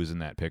about who was in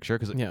that picture,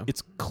 because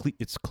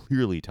it's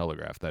clearly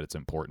telegraphed that it's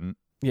important.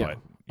 Yeah.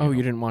 But,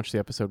 you didn't watch the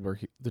episode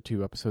the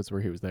 2 episodes where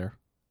he was there?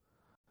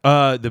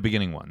 The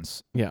beginning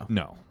ones. Yeah.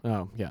 No.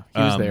 Oh yeah.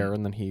 He was there,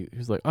 and then he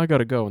was like, I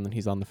gotta go, and then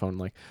he's on the phone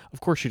like,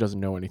 of course she doesn't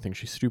know anything.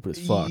 She's stupid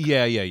as fuck.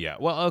 Yeah.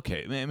 Well,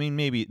 okay. I mean,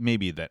 maybe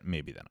that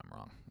I'm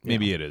wrong.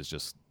 Maybe it is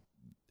just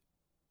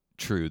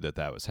true that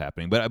was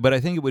happening, but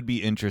I think it would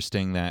be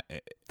interesting that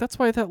that's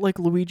why that like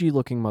Luigi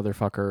looking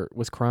motherfucker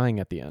was crying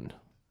at the end.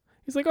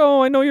 He's like,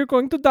 oh, I know you're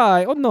going to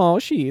die. Oh no,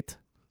 shit.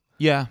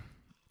 Yeah.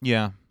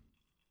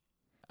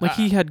 Like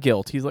he had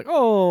guilt. He's like,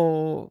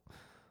 oh,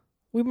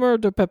 we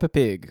murdered Peppa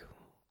Pig.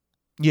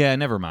 Yeah,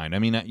 never mind. I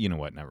mean, you know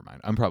what? Never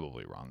mind. I'm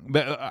probably wrong.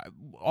 But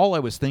all I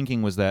was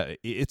thinking was that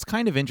it's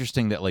kind of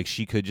interesting that like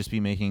she could just be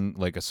making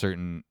like a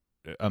certain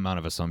amount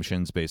of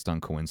assumptions based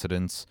on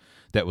coincidence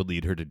that would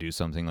lead her to do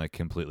something like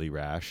completely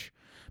rash,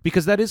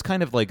 because that is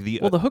kind of like the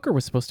hooker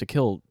was supposed to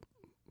kill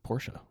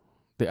Portia.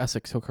 The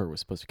Essex hooker was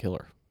supposed to kill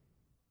her.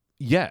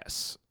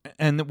 Yes,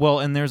 and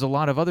there's a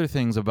lot of other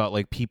things about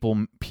like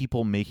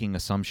people making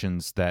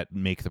assumptions that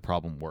make the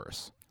problem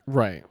worse,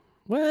 right?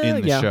 Well,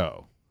 in the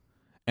show,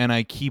 and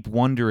I keep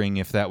wondering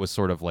if that was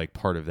sort of like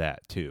part of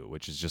that too,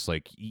 which is just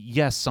like,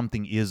 yes,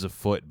 something is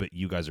afoot, but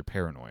you guys are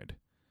paranoid.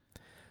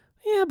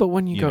 Yeah, but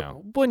when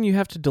when you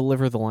have to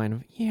deliver the line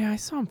of, I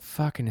saw him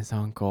fucking his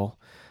uncle.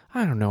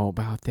 I don't know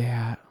about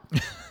that.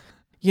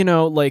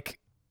 Like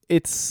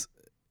it's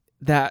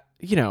that,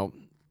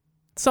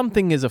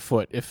 something is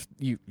afoot if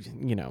you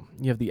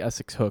have the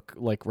Essex hook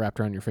like wrapped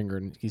around your finger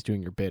and he's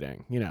doing your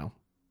bidding,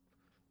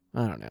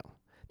 I don't know.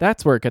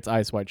 That's where it gets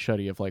eyes wide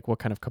shutty of like what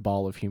kind of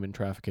cabal of human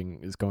trafficking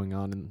is going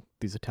on in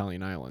these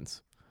Italian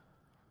islands.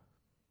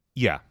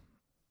 Yeah.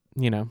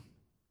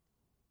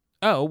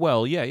 Oh,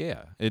 well,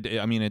 yeah.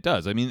 It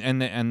does. I mean,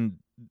 and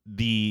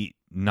the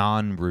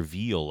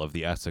non-reveal of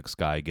the Essex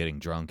guy getting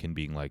drunk and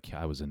being like,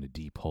 I was in a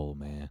deep hole,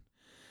 man.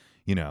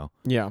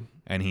 Yeah.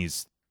 And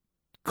he's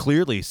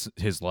clearly,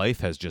 his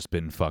life has just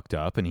been fucked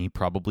up, and he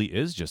probably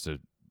is just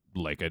an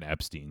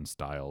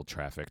Epstein-style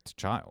trafficked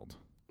child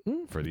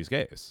for these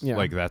gays. Yeah.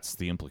 Like, that's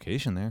the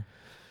implication there.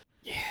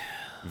 Yeah.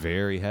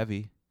 Very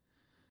heavy.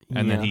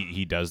 And then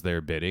he does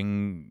their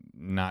bidding,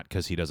 not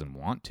because he doesn't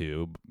want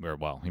to,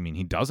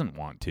 he doesn't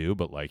want to,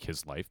 but like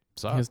his life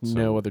sucks. He has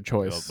no other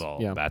choice.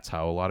 That's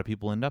how a lot of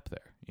people end up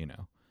there,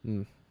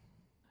 Mm.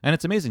 And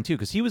it's amazing too,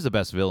 because he was the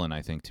best villain,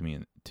 I think, to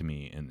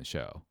me in the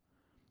show.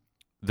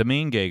 The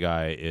main gay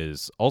guy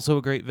is also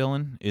a great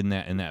villain in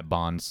that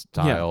Bond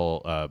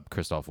style,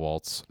 Christoph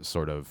Waltz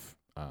sort of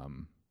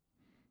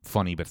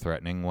funny but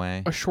threatening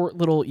way. A short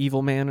little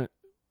evil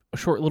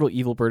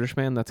British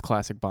man. That's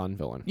classic Bond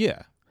villain.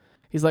 Yeah.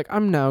 He's like,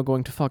 I'm now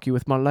going to fuck you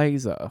with my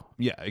laser.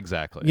 Yeah,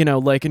 exactly.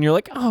 And you're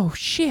like, oh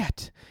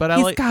shit, but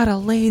he's got a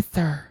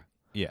laser.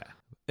 Yeah,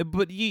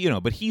 but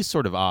but he's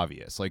sort of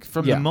obvious. Like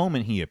from the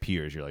moment he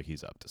appears, you're like,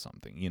 he's up to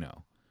something.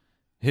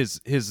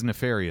 His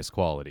nefarious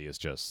quality is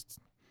just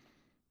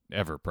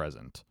ever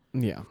present.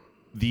 Yeah.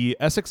 The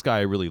Essex guy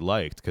I really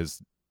liked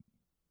because,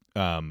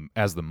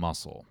 as the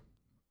muscle,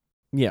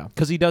 Yeah.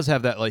 Because he does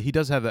have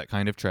that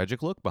kind of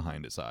tragic look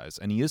behind his eyes,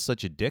 and he is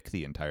such a dick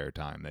the entire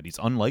time that he's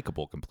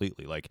unlikable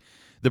completely. Like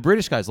the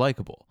British guy's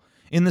likable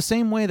in the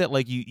same way that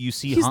like you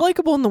see He's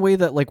likable in the way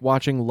that like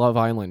watching Love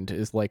Island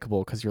is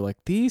likable because you're like,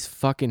 these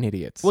fucking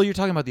idiots. Well, you're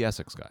talking about the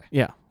Essex guy.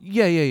 Yeah.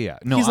 Yeah.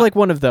 No, he's like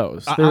one of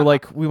those. They were I-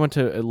 like, we went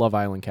to a Love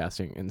Island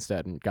casting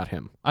instead and got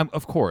him.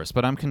 Of course,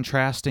 but I'm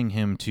contrasting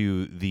him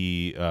to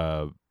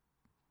the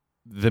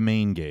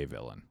main gay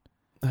villain.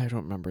 I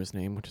don't remember his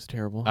name, which is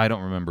terrible. I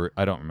don't remember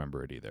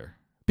it either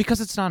because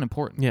it's not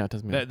important. Yeah, it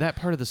doesn't matter. That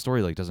part of the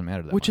story like doesn't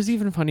matter that Which much. is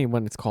even funny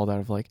when it's called out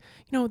of like,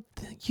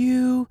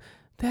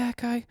 that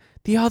guy,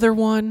 the other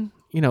one.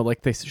 Like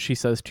she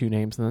says two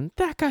names and then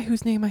that guy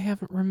whose name I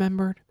haven't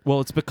remembered.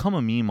 Well, it's become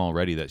a meme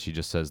already that she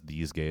just says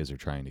these gays are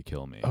trying to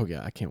kill me. Oh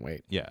yeah, I can't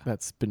wait. Yeah.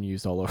 That's been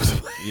used all over the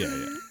place.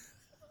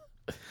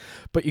 Yeah.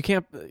 But you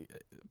can't.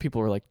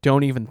 People are like,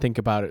 don't even think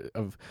about it.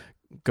 Of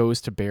goes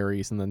to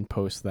Barry's and then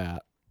post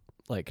that.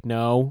 Like,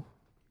 no.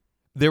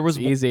 There was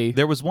easy.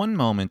 There was one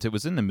moment. It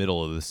was in the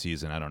middle of the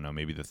season. I don't know,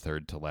 maybe the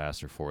third to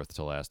last or fourth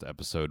to last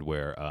episode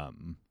where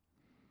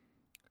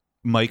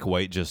Mike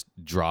White just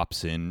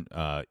drops in.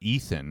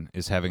 Ethan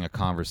is having a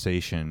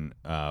conversation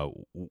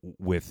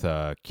with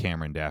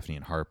Cameron, Daphne,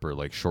 and Harper,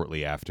 like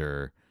shortly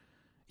after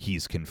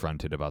he's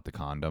confronted about the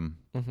condom,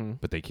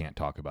 but they can't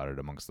talk about it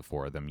amongst the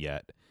four of them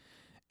yet.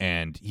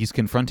 And he's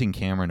confronting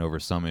Cameron over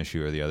some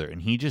issue or the other,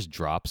 and he just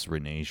drops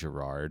Renee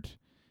Girard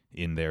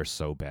in there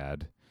so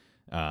bad.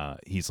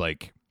 He's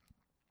like,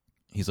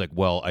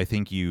 well, I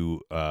think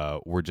you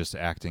were just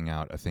acting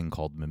out a thing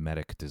called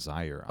mimetic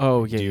desire.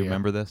 Oh, yeah. Do you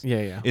remember this?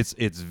 Yeah. It's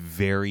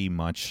very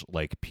much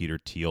like Peter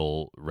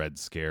Thiel Red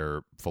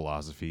Scare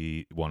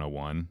Philosophy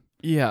 101.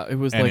 Yeah, it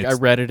was And like I it's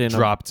read it in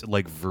dropped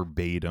like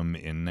verbatim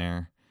in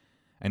there.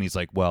 And he's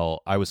like,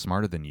 well, I was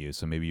smarter than you,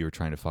 so maybe you were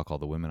trying to fuck all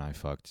the women I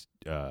fucked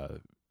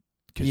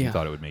because you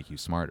thought it would make you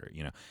smarter,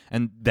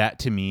 And that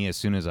to me, as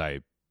soon as I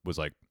was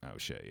like, oh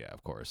shit, yeah,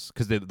 of course,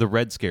 because the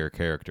Red Scare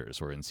characters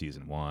were in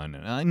season 1,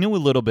 and I knew a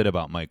little bit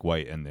about Mike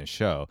White in this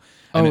show.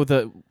 And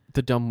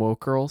the dumb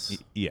woke girls.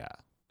 Yeah,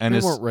 and they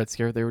weren't Red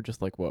Scare; they were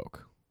just like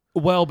woke.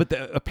 Well, but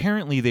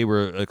apparently they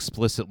were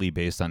explicitly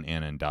based on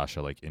Anna and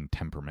Dasha, like in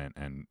temperament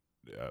and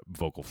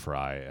vocal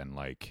fry, and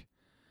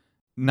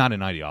not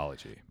in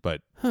ideology,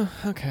 but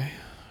okay.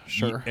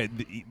 Sure.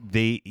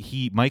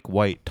 Mike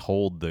White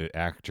told the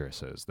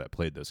actresses that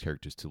played those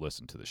characters to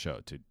listen to the show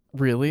to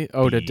really to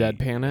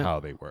deadpan it how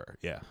they were.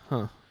 Yeah.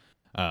 Huh.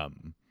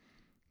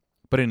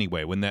 But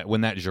anyway, when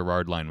that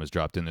Girard line was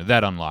dropped in there,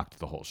 that unlocked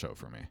the whole show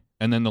for me.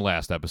 And then the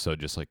last episode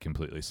just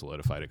completely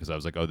solidified it because I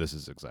was like, oh, this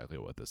is exactly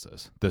what this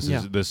is. This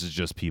is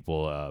just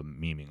people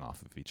memeing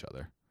off of each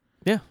other.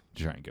 Yeah.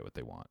 To try and get what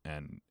they want,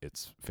 and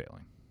it's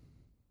failing.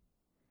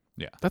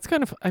 Yeah. That's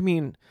kind of,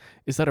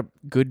 is that a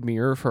good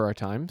mirror for our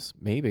times?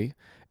 Maybe.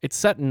 It's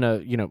set in a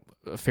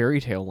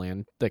fairy tale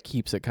land that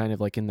keeps it kind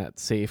of in that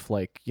safe,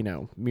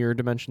 mirror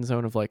dimension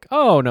zone of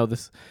oh no,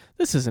 this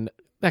isn't,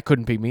 that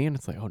couldn't be me. And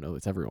it's oh no,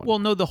 it's everyone. Well,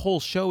 no, the whole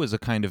show is a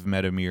kind of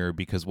meta mirror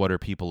because what are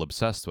people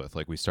obsessed with?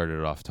 We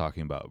started off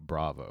talking about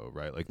Bravo,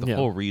 right? The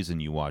whole reason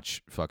you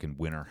watch fucking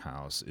Winter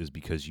House is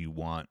because you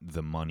want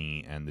the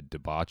money and the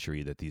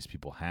debauchery that these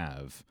people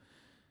have.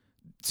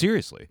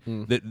 Seriously,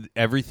 that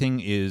everything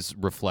is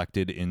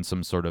reflected in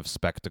some sort of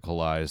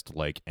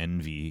spectacleized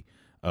envy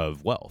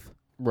of wealth.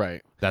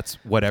 Right. That's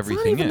what everything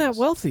is. Not even is.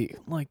 that wealthy.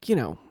 Are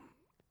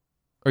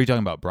you talking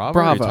about Bravo?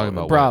 Bravo. Or are you talking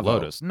about Bravo. White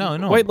Lotus? No.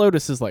 White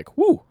Lotus is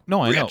woo.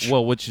 No, I rich. know.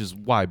 Well, which is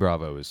why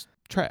Bravo is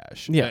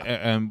trash.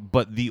 Yeah.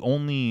 But the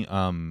only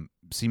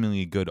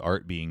seemingly good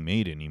art being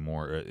made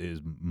anymore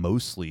is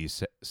mostly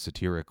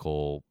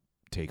satirical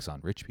takes on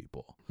rich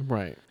people.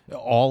 Right.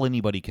 All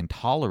anybody can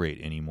tolerate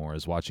anymore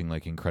is watching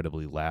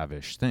incredibly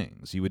lavish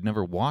things. You would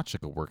never watch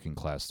a working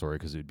class story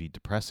because it would be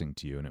depressing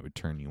to you and it would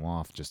turn you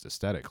off just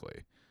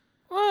aesthetically.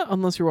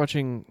 Unless you're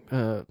watching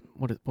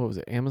what was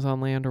it,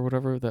 Amazon Land or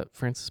whatever, that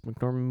Francis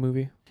McDormand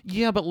movie.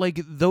 Yeah, but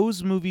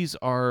those movies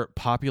are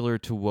popular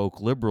to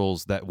woke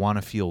liberals that want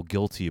to feel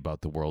guilty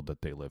about the world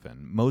that they live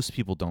in. Most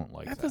people don't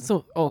like that. That's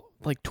so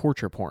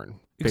torture porn.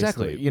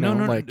 Exactly.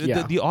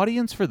 The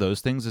audience for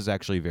those things is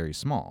actually very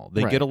small.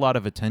 They get a lot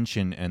of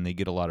attention and they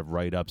get a lot of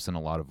write-ups and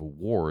a lot of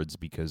awards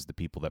because the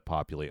people that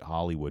populate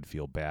Hollywood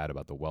feel bad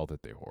about the wealth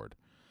that they hoard.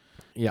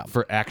 Yeah.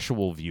 For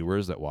actual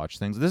viewers that watch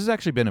things, this has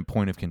actually been a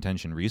point of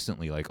contention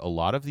recently. A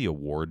lot of the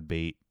award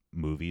bait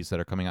movies that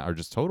are coming out are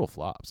just total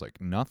flops.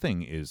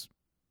 Nothing is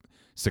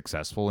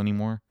successful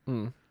anymore.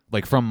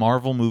 From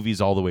Marvel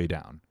movies all the way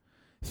down.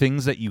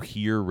 Things that you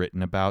hear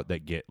written about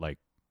that get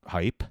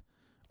hype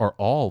are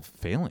all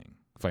failing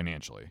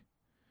financially.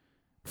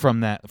 From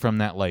that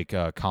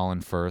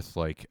Colin Firth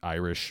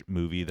Irish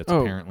movie that's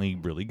apparently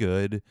really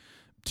good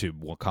to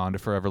Wakanda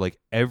Forever,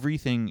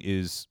 everything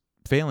is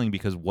failing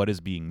because what is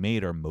being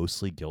made are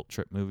mostly guilt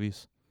trip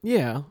movies.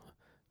 Yeah.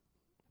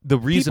 The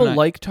reason people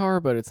like Tar,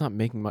 but it's not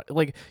making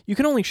money. You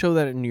can only show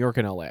that in New York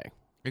and LA.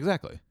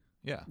 Exactly.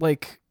 Yeah.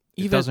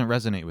 It doesn't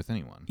resonate with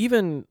anyone.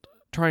 Even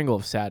Triangle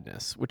of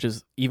Sadness, which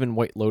is even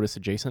White Lotus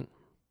adjacent,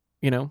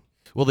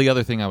 Well, the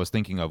other thing I was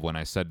thinking of when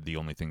I said the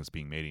only things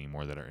being made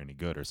anymore that are any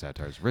good are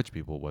satires of rich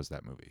people was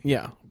that movie.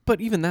 Yeah,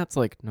 but even that's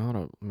like not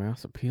a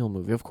mass appeal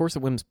movie. Of course,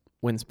 it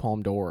wins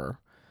Palme d'Or.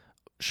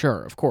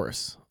 Sure, of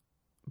course,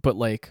 but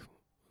like,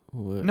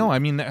 No, I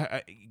mean,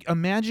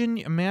 imagine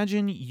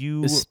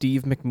you. is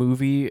Steve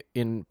McMovie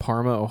in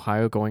Parma,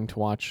 Ohio, going to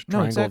watch No,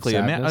 Triangle exactly.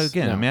 of Sadness?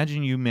 No.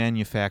 Imagine you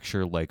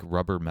manufacture like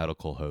rubber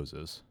medical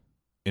hoses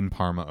in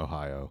Parma,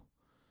 Ohio.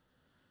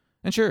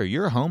 And sure,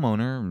 you're a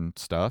homeowner and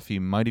stuff.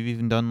 You might have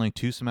even done like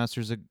 2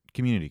 semesters at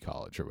community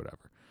college or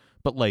whatever.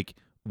 But like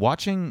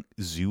watching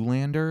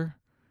Zoolander,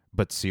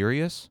 but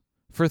serious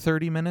for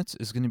 30 minutes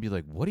is going to be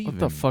like, what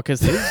the fuck is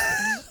this?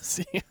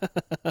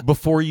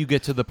 Before you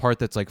get to the part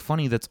that's like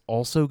funny, that's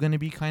also going to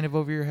be kind of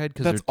over your head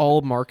because that's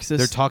all Marxist.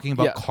 They're talking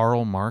about Yeah.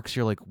 Karl Marx.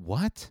 You're like,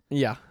 what?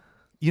 Yeah.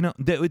 You know,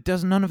 it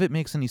does. None of it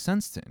makes any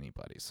sense to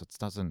anybody, so it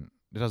doesn't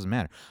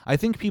matter. I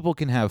think people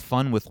can have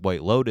fun with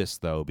White Lotus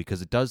though,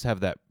 because it does have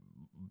that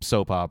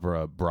soap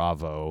opera,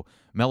 Bravo,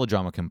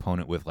 melodrama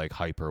component with like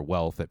hyper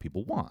wealth that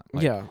people want.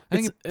 Like, yeah. I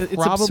think it's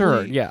probably,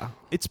 absurd. Yeah.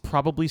 it's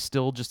probably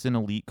still just an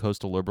elite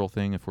coastal liberal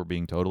thing if we're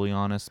being totally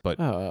honest. But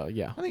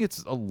Yeah. I think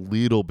it's a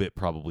little bit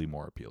probably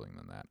more appealing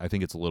than that. I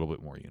think it's a little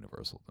bit more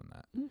universal than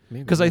that.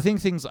 Maybe. Because I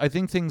think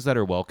things that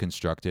are well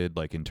constructed,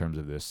 like in terms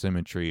of the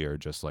symmetry or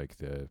just like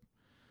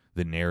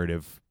the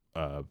narrative,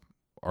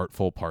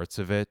 artful parts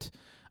of it,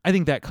 I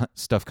think that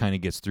stuff kind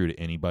of gets through to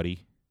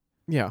anybody,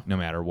 Yeah. no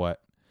matter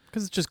what.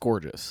 Because it's just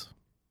gorgeous.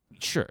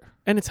 Sure.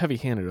 And it's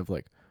heavy-handed of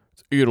like,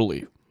 it's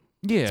Italy.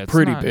 Yeah, it's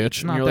pretty, not, bitch. It's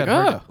And not you're that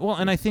like, hard. Well,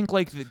 and I think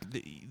like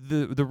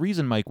the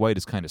reason Mike White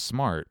is kind of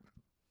smart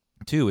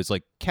too is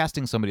like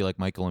casting somebody like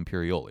Michael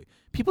Imperioli.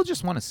 People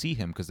just want to see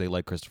him because they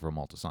like Christopher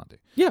Moltisanti.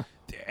 Yeah.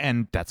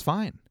 And that's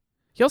fine.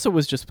 He also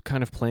was just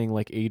kind of playing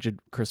like aged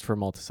Christopher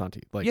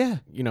Moltisanti. Like, Yeah.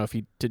 you know, if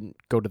he didn't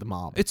go to the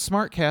mob. It's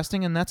smart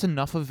casting, and that's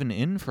enough of an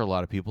in for a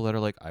lot of people that are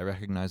like, I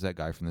recognize that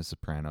guy from The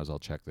Sopranos. I'll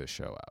check this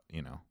show out,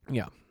 you know.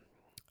 Yeah.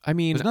 I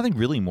mean, There's nothing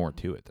really more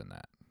to it than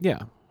that.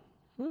 yeah.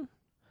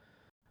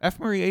 F.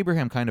 Murray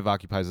Abraham kind of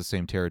occupies the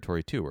same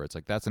territory too, where it's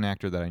like, that's an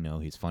actor that I know.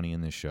 He's funny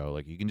in this show.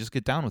 Like, you can just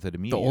get down with it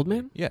immediately. old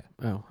man? Yeah.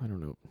 Oh, I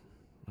don't know.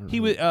 He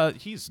was.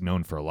 He's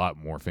known for a lot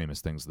more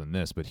famous things than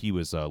this, but he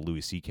was Louis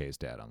C.K.'s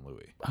dad on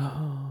Louis.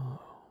 Oh.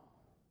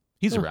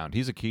 He's Huh. around.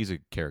 He's a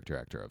character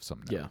actor of some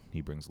note. Yeah.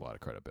 He brings a lot of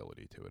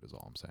credibility to it, is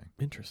all I'm saying.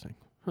 Interesting.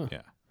 Huh.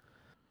 Yeah.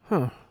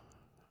 Huh.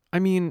 I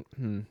mean,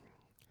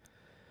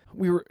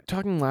 we were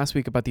talking last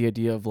week about the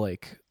idea of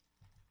like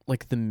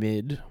the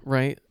mid,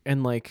 right?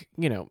 And like,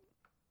 you know,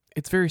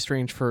 it's very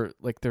strange for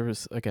like there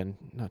was a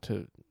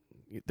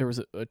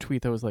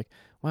tweet that was like,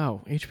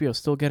 wow, HBO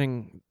still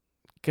getting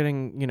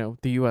you know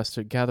the US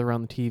to gather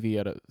around the TV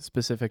at a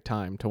specific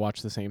time to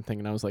watch the same thing.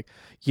 And I was like,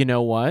 you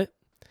know what?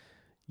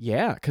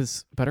 Yeah,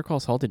 because Better Call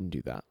Saul didn't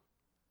do that.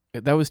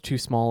 That was too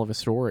small of a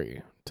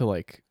story to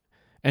like,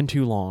 and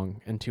too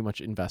long and too much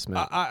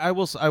investment. I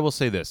will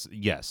say this.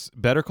 Yes,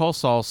 Better Call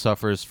Saul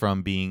suffers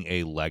from being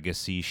a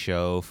legacy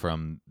show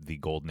from the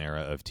golden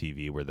era of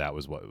TV, where that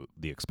was what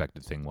the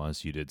expected thing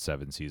was. You did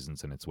 7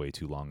 seasons, and it's way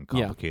too long and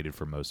complicated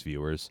for most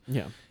viewers.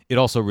 Yeah. It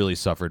also really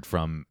suffered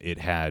from it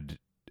had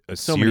a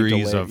So many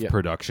series delay- of yeah.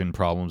 production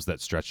problems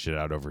that stretched it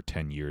out over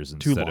 10 years Too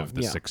instead long, of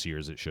the yeah. 6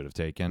 years it should have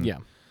taken. Yeah.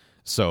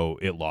 So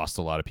it lost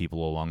a lot of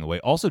people along the way.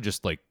 Also,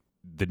 just like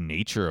the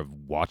nature of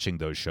watching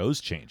those shows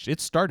changed.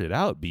 It started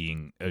out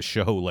being a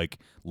show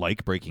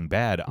like Breaking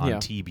Bad on Yeah.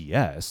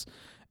 TBS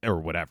or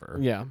whatever,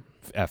 Yeah.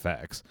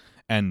 FX,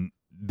 and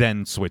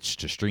then switched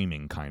to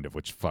streaming, kind of,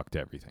 which fucked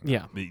everything.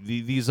 Yeah.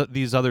 up.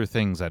 These other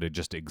things that had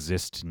just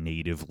exist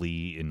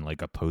natively in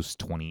like a post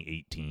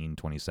 2018,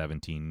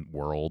 2017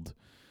 world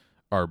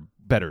are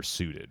better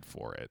suited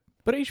for it.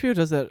 But HBO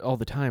does that all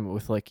the time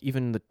with like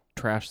even the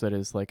trash that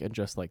is like and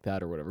just like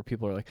that or whatever.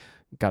 People are like,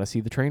 gotta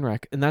see the train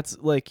wreck. And that's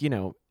like, you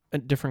know, a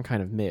different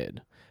kind of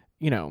mid.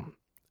 You know,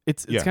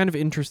 it's Yeah. kind of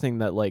interesting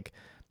that like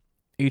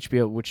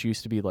HBO, which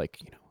used to be like,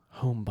 you know,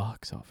 home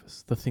box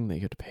office, the thing that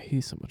you had to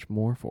pay so much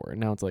more for. And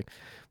now it's like,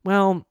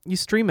 well, you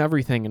stream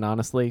everything and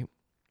honestly,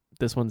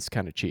 this one's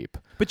kind of cheap.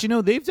 But you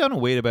know, they've done a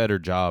way better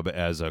job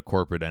as a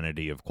corporate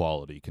entity of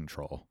quality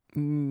control.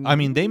 I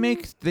mean, they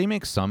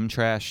make some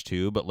trash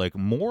too, but like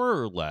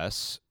more or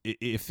less,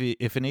 if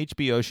an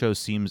HBO show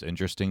seems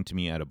interesting to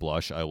me at a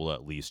blush, I will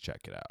at least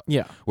check it out.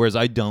 Yeah. Whereas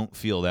I don't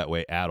feel that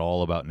way at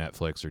all about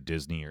Netflix or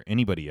Disney or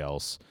anybody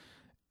else.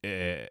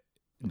 No,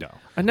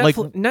 And Like-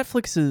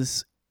 Netflix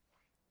is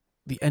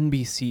the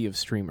NBC of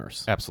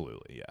streamers.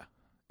 absolutely, yeah,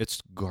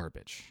 it's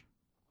garbage.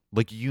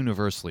 Like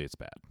universally, it's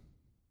bad.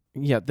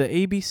 Yeah, the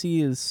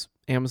ABC is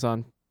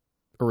Amazon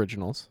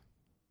Originals.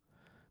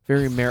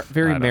 Very I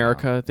don't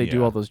America. know. They do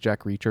Yeah. all those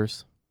Jack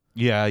Reachers.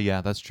 Yeah,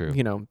 that's true.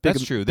 You know, big,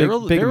 That's true. Big, They're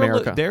big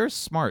America. They're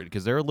smart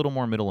because they're a little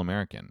more middle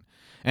American.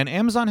 And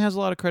Amazon has a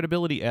lot of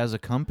credibility as a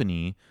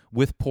company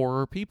with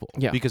poorer people.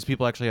 Yeah. Because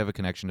people actually have a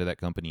connection to that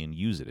company and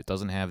use it. It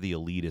doesn't have the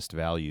elitist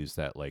values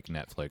that like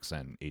Netflix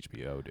and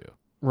HBO do.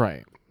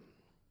 Right.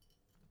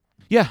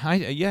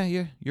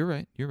 Yeah, you're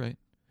right. You're right.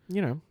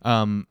 You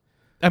know.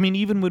 I mean,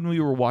 even when we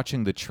were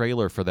watching the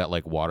trailer for that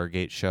like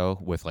Watergate show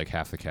with like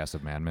half the cast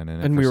of Mad Men in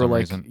it, And for we were some like,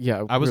 reason,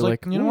 yeah, I was we were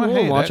like, you know what?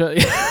 we'll Hey, watch that-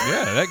 it.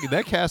 yeah,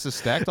 that cast is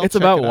stacked. I'll It's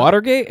check about it out.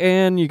 Watergate,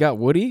 and you got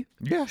Woody.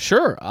 Yeah,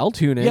 Sure, I'll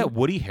tune in. yeah.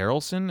 Woody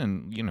Harrelson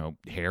and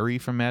Harry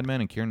from Mad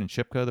Men and Kieran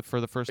Shipka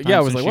for the first time Yeah,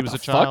 I was since like, she what was the a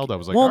child. fuck? I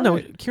was like, well, all no,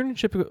 right. Kieran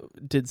Shipka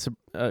did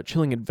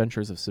Chilling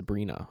Adventures of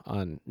Sabrina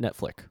on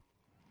Netflix.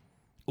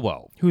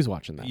 Well, Who's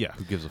watching that? yeah.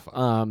 Who gives a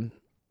fuck?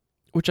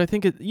 Which I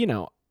think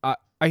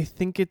I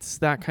think it's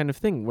that kind of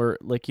thing where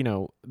like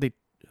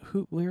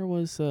where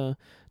was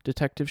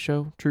detective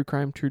show, True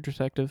Crime, True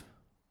Detective?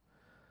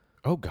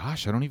 Oh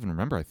gosh, I don't even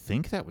remember. I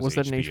think that was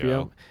that an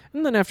HBO?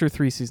 And then after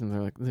 3 seasons,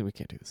 they're like, we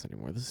can't do this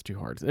anymore. This is too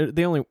hard.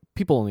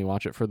 People only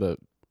watch it for the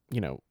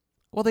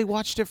Well, they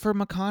watched it for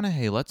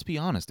McConaughey. Let's be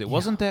honest. It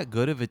wasn't that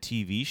good of a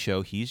TV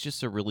show. He's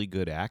just a really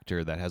good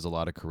actor that has a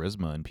lot of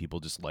charisma, and people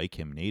just like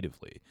him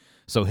natively.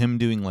 So him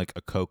doing like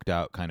a coked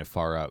out, kind of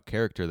far out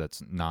character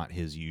that's not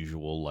his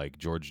usual like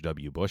George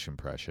W. Bush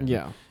impression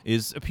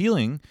is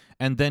appealing.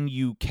 And then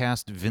you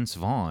cast Vince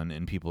Vaughn,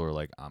 and people are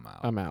like, I'm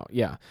out.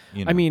 Yeah.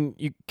 You know? I mean,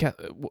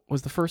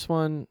 was the first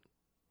one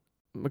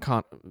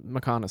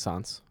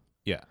McConaissance?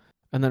 Yeah.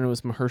 And then it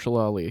was Mahershala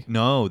Ali.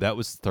 No, that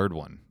was the third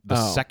one. The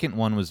Oh. second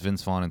one was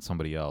Vince Vaughn and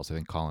somebody else. I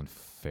think Colin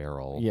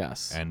Farrell.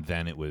 Yes. And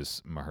then it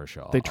was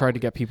Mahershala. They tried to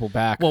get people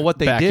back. Well, what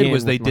they back did in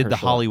was they with did the Mahershala.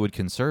 Hollywood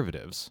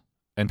conservatives,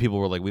 and people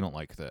were like, we don't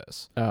like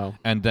this. Oh.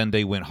 And then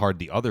they went hard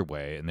the other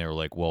way, and they were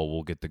like, well,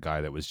 we'll get the guy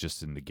that was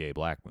just in the gay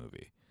black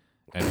movie.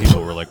 And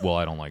people were like, well,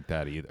 I don't like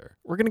that either.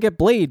 We're going to get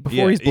Blade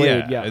before he's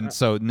Blade. Yeah. And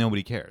so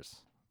nobody cares.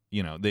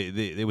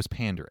 It was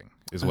pandering,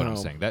 is what I'm Oh.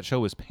 saying. That show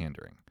was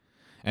pandering.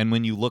 And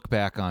when you look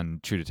back on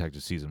True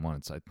Detective Season 1,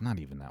 it's like not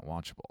even that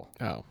watchable.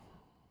 Oh.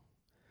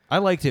 I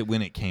liked it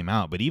when it came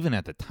out, but even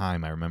at the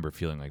time, I remember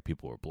feeling like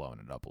people were blowing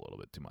it up a little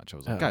bit too much. I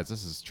was like, guys,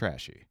 this is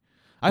trashy.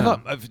 I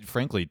thought,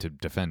 frankly, to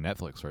defend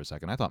Netflix for a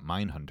second, I thought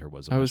Mindhunter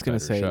was a I was going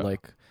to say, show.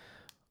 like...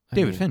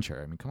 David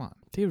Fincher. I mean, come on.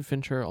 David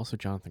Fincher, also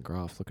Jonathan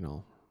Groff, looking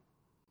all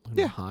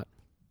hot.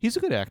 He's a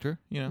good actor,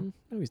 No,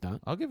 he's not.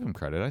 I'll give him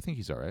credit. I think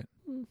he's all right.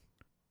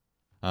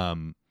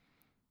 Mm.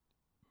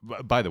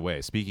 By the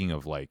way, speaking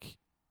of like,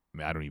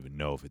 I don't even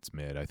know if it's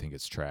mid. I think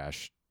it's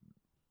trash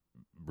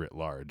writ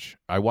large.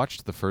 I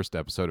watched the first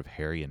episode of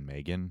Harry and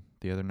Meghan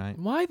the other night.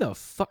 Why the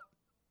fuck?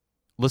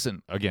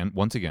 Listen,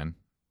 once again,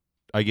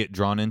 I get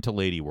drawn into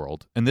Lady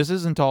World, and this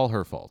isn't all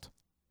her fault.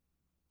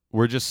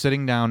 We're just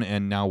sitting down,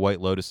 and now White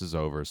Lotus is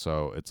over,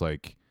 so it's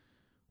like,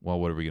 well,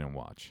 what are we going to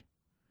watch?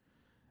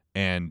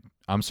 And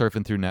I'm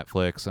surfing through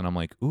Netflix, and I'm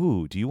like,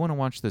 ooh, do you want to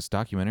watch this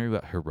documentary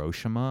about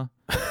Hiroshima?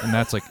 And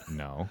that's like,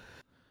 no.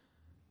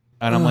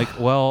 And I'm like,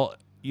 well,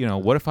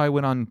 what if I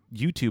went on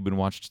YouTube and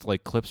watched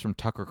like clips from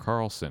Tucker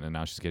Carlson, and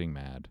now she's getting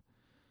mad?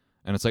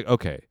 And it's like,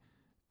 okay,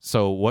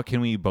 so what can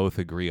we both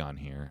agree on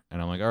here?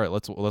 And I'm like, all right,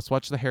 let's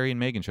watch the Harry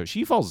and Meghan show.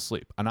 She falls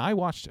asleep, and I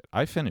watched it.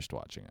 I finished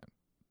watching it,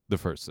 the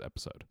first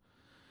episode.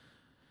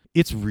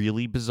 It's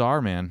really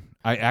bizarre, man.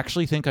 I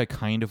actually think I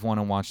kind of want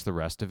to watch the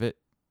rest of it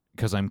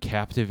because I'm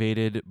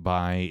captivated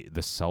by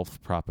the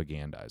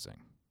self-propagandizing.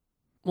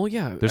 Well,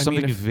 yeah. There's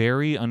something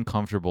very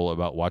uncomfortable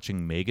about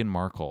watching Meghan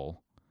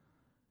Markle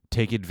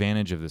take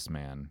advantage of this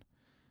man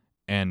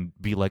and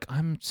be like,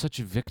 I'm such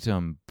a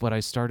victim, but I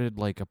started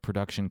like a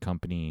production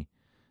company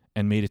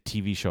and made a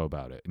TV show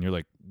about it. And you're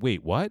like,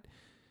 wait, what?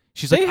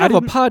 She's they like, have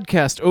a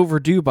podcast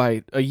overdue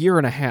by a year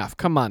and a half.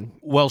 Come on.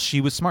 Well,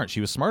 she was smart. She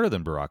was smarter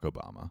than Barack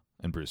Obama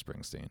and Bruce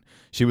Springsteen.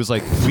 She was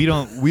like, we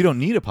don't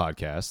need a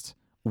podcast.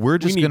 We're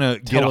just gonna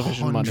get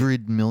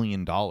 $100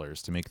 million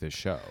to make this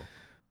show.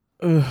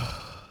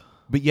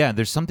 But yeah,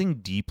 there's something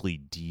deeply,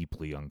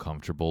 deeply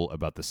uncomfortable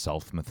about the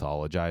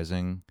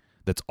self-mythologizing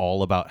that's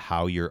all about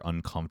how you're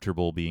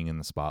uncomfortable being in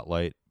the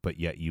spotlight, but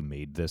yet you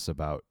made this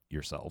about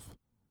yourself.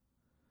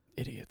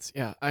 Idiots.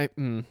 Yeah.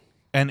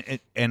 And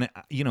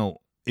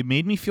it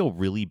made me feel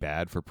really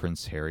bad for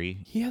Prince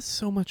Harry. He has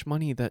so much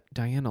money that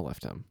Diana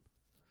left him.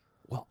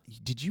 Well,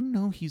 did you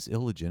know he's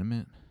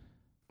illegitimate?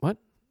 What?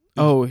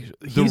 Oh,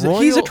 he's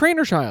a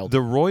trainer child.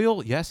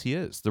 Yes, he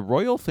is. The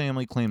royal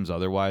family claims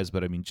otherwise,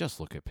 but I mean, just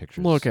look at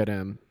pictures. Look at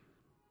him.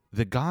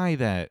 The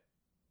guy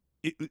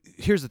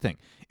here's the thing.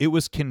 It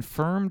was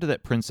confirmed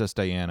that Princess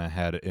Diana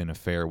had an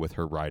affair with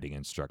her riding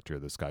instructor,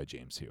 this guy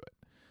James Hewitt.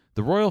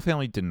 The royal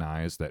family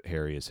denies that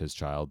Harry is his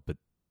child, but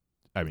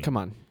I mean, come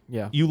on.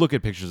 Yeah. You look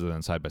at pictures of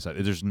them side by side.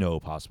 There's no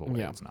possible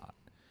way it's not,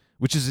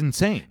 which is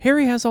insane.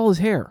 Harry has all his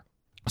hair.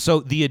 So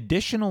the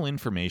additional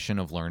information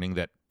of learning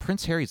that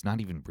Prince Harry's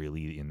not even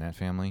really in that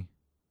family.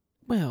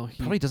 Well, he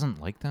probably doesn't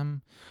like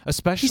them.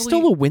 Especially, he's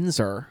still a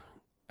Windsor.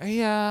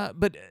 Yeah,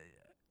 but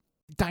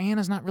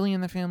Diana's not really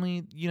in the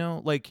family.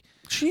 Like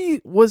she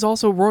was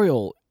also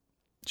royal.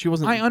 She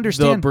wasn't. I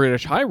understand the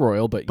British High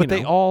Royal, but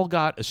they all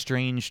got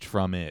estranged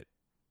from it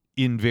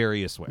in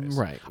various ways.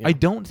 Right. Yeah. I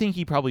don't think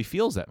he probably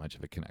feels that much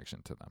of a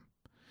connection to them,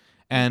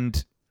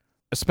 and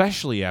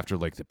especially after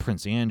like the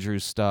Prince Andrew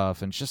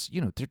stuff, and just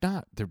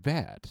they're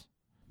bad.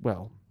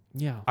 Well,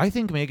 yeah. I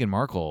think Meghan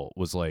Markle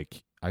was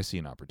like, I see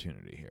an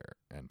opportunity here,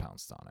 and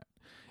pounced on it.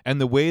 And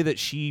the way that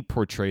she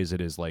portrays it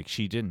is like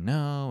she didn't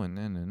know, and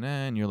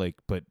then you're like,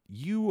 but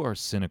you are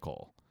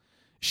cynical.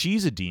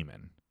 She's a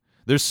demon.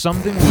 There's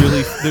something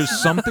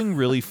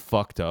really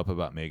fucked up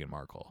about Meghan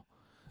Markle.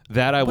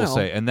 That I will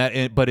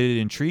say, but it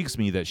intrigues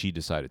me that she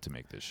decided to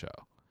make this show.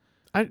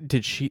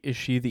 Is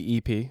she the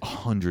EP?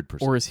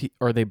 100%.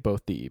 Or are they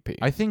both the EP?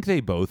 I think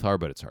they both are,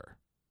 but it's her.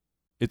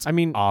 It's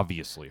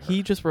obviously her.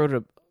 He just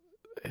wrote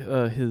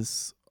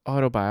his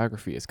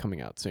autobiography is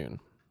coming out soon.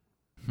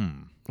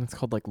 It's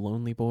called like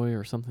Lonely Boy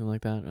or something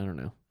like that. I don't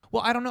know.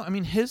 Well, I don't know. I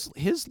mean,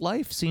 his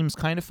life seems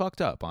kind of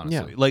fucked up,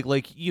 honestly. Yeah.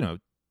 Like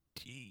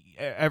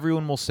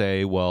everyone will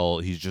say, well,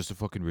 he's just a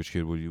fucking rich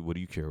kid. What do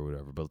you care or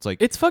whatever? But it's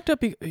like it's fucked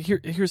up.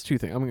 Here's two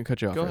things. I'm going to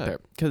cut you off right there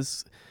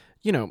because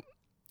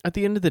at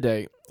the end of the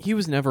day, he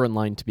was never in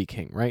line to be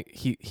king, right?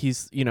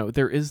 He's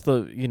there is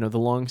the the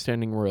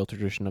long-standing royal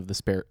tradition of the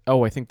spare.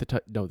 Oh, I think the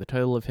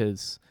title of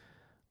his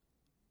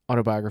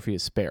autobiography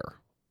is Spare,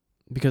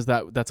 because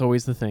that's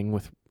always the thing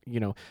with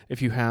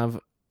if you have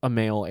a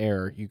male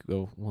heir, you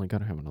go, well, I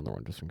gotta have another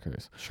one just in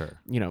case. Sure.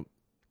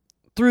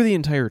 Through the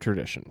entire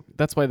tradition,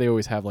 that's why they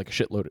always have like a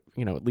shitload,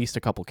 at least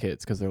a couple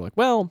kids, because they're like,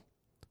 well,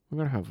 we're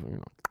gonna have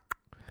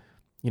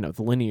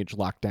the lineage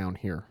locked down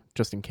here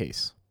just in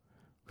case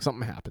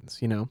something happens,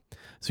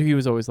 So he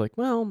was always like,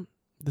 well,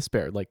 the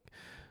spare, like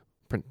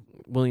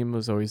William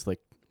was always like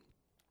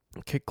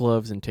kick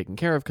gloves and taken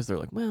care of because they're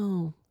like,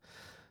 well,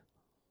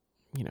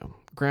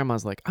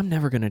 grandma's like, I'm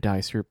never going to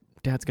die, so your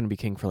dad's going to be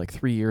king for like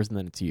 3 years and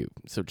then it's you.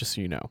 So just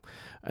so you know.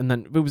 And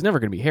then it was never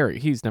going to be Harry.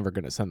 He's never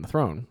going to ascend the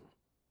throne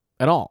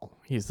at all.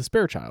 He's the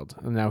spare child.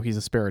 And now he's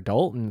a spare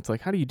adult. And it's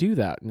like, how do you do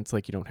that? And it's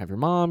like, you don't have your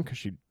mom because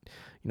she,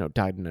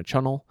 died in a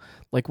tunnel.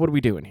 Like, what are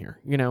we doing here?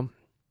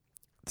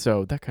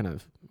 So that kind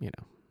of,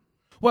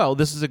 Well,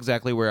 this is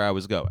exactly where I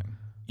was going.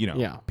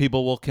 Yeah.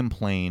 People will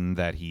complain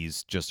that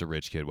he's just a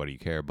rich kid. What do you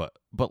care? But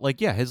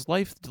like, yeah, his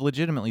life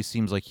legitimately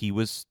seems like he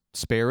was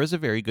spare is a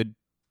very good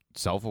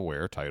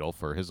self-aware title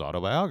for his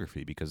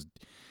autobiography, because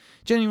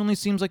genuinely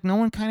seems like no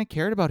one kind of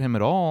cared about him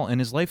at all,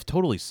 and his life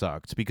totally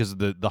sucked because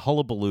the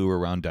hullabaloo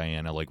around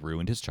Diana like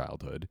ruined his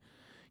childhood.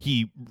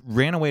 He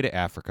ran away to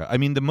Africa. I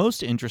mean, the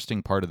most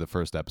interesting part of the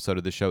first episode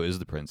of the show is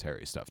the Prince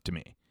Harry stuff to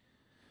me,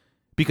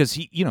 because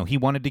he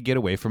wanted to get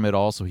away from it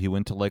all, so he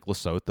went to like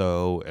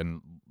Lesotho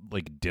and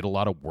like did a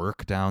lot of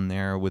work down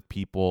there with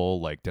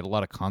people, like did a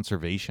lot of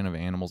conservation of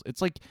animals.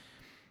 It's like,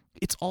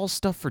 it's all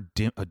stuff for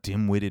a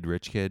dim-witted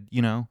rich kid,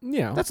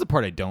 Yeah. That's the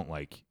part I don't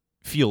like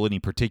feel any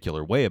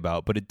particular way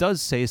about, but it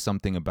does say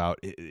something about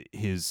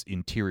his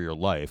interior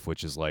life,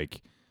 which is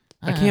like,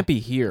 I can't be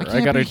here.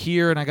 I gotta be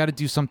here, and I gotta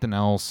do something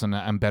else, and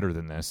I'm better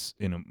than this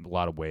in a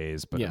lot of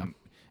ways, but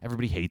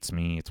everybody hates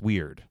me. It's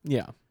weird.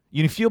 Yeah.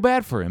 You feel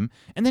bad for him,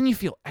 and then you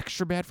feel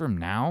extra bad for him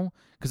now,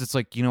 because it's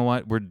like, you know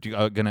what? We're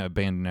going to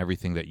abandon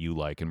everything that you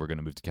like, and we're going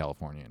to move to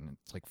California. And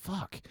it's like,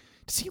 fuck.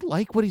 Does he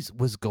like what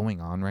was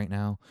going on right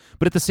now?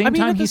 But at the same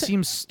time, he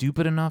seems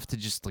stupid enough to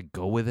just like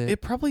go with it.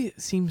 It probably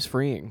seems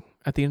freeing.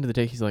 At the end of the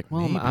day, he's like,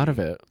 well, maybe. I'm out of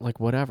it. Like,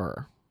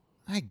 whatever.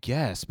 I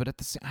guess, but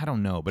I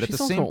don't know. But she's at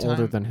the same time,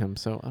 older than him,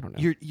 so I don't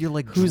know. You're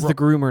like, who's the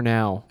groomer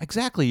now?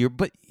 Exactly.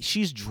 But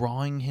she's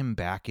drawing him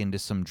back into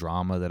some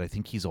drama that I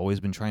think he's always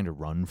been trying to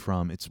run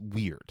from. It's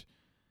weird.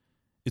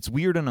 It's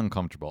weird and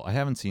uncomfortable. I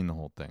haven't seen the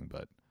whole thing,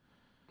 but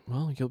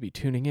well, you'll be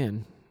tuning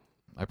in.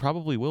 I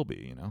probably will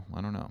be.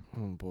 I don't know.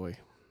 Oh boy.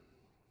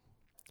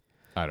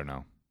 I don't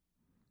know.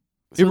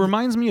 So it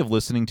reminds me of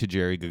listening to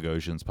Jerry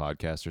Gagosian's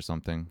podcast or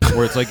something,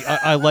 where it's like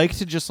I like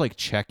to just like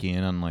check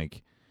in on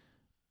like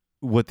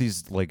what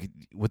these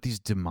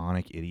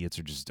demonic idiots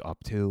are just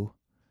up to.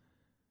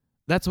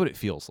 That's what it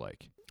feels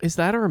like. Is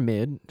that our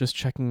mid? Just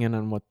checking in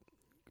on what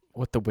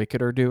the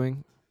wicked are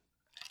doing?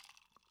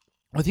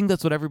 I think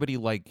that's what everybody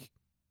like.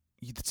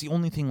 It's the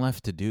only thing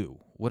left to do.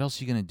 What else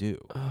are you gonna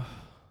do?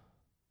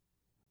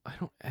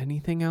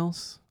 Anything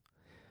else?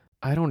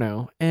 I don't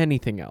know.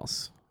 Anything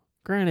else?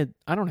 Granted,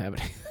 I don't have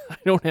any. I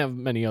don't have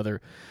many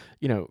other,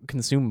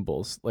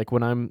 consumables. Like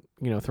when I'm,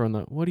 throwing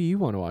the, what do you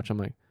want to watch? I'm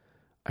like,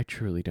 I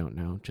truly don't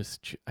know.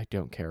 Just, I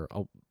don't care.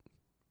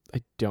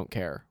 I don't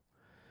care.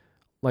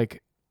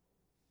 Like,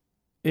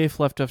 if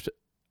left up to,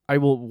 I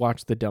will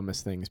watch the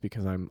dumbest things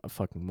because I'm a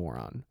fucking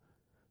moron.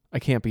 I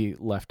can't be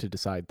left to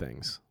decide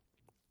things.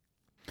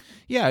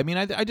 Yeah, I mean,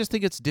 I just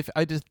think it's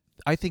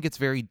I think it's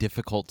very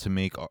difficult to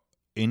make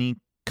any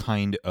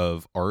kind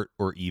of art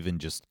or even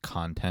just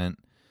content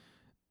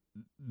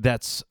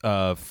that's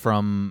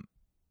from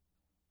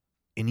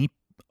any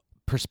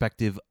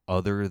perspective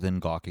other than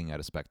gawking at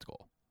a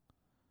spectacle.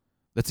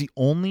 That's the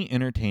only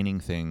entertaining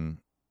thing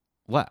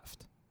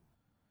left.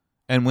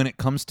 And when it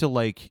comes to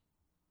like,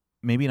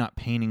 maybe not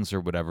paintings or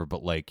whatever,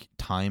 but like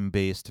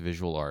time-based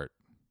visual art,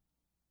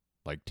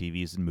 like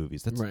TVs and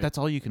movies, that's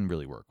all you can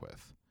really work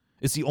with.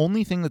 It's the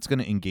only thing that's going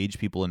to engage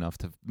people enough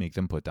to make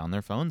them put down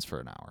their phones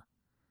for an hour.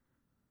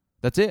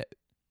 That's it.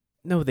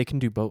 No, they can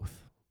do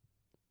both.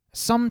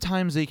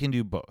 Sometimes they can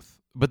do both.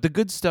 But the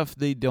good stuff,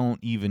 they don't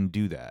even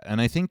do that.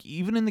 And I think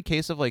even in the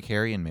case of like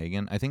Harry and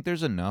Meghan, I think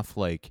there's enough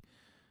like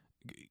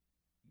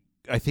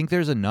I think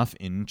there's enough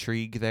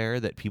intrigue there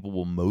that people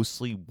will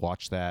mostly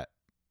watch that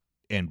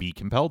and be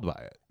compelled by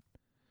it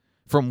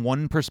from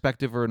one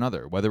perspective or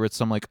another, whether it's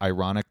some like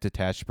ironic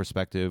detached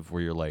perspective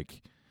where you're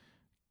like,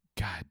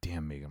 God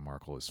damn, Meghan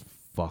Markle is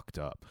fucked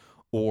up,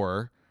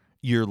 or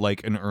you're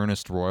like an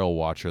earnest royal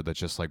watcher that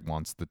just like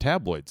wants the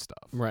tabloid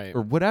stuff, Right.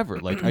 or whatever.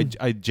 Like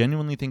I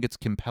genuinely think it's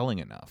compelling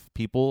enough.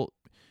 People,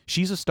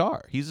 she's a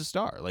star, he's a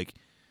star. Like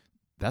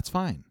that's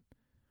fine.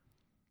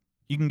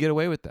 You can get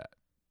away with that.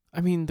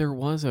 I mean, there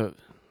was a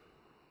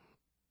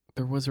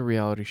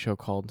reality show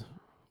called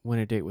Win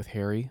a Date with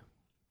Harry,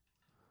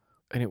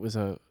 and it was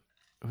a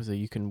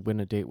you can win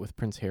a date with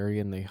Prince Harry,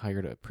 and they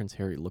hired a Prince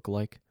Harry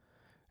lookalike.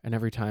 And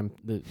every time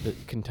the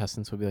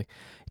contestants would be like,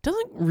 it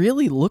doesn't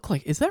really look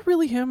like, is that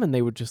really him? And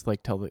they would just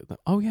like tell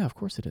oh yeah, of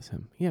course it is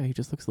him. Yeah, he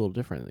just looks a little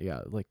different.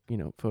 Yeah, like,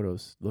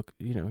 photos look,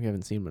 you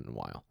haven't seen him in a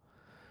while.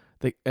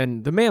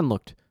 And the man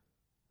looked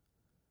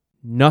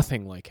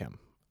nothing like him.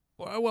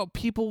 Well,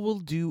 people will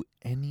do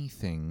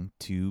anything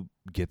to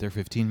get their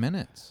 15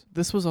 minutes.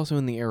 This was also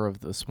in the era of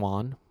the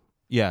Swan.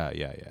 Yeah.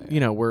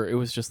 Where it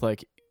was just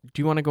like,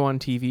 do you want to go on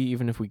TV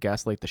even if we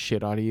gaslight the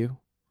shit out of you?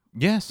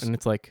 Yes. And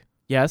it's like,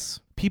 yes.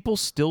 People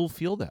still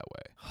feel that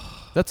way.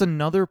 That's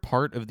another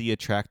part of the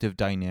attractive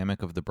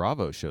dynamic of the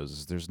Bravo shows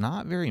is there's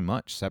not very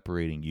much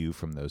separating you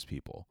from those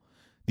people.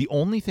 The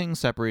only thing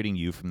separating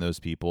you from those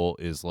people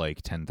is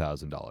like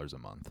 $10,000 a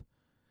month.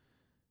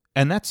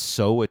 And that's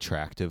so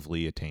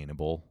attractively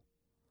attainable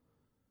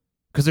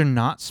because they're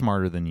not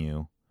smarter than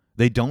you.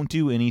 They don't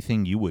do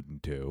anything you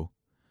wouldn't do.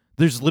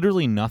 There's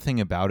literally nothing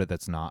about it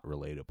that's not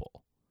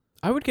relatable.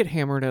 I would get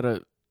hammered at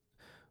a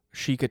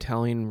chic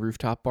Italian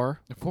rooftop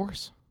bar. Of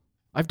course.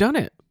 I've done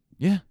it.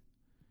 Yeah.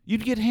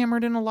 You'd get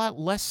hammered in a lot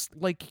less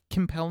like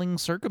compelling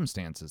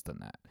circumstances than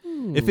that.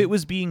 If it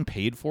was being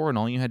paid for and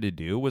all you had to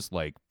do was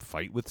like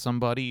fight with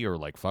somebody or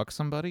like fuck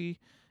somebody,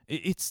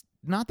 it's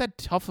not that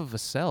tough of a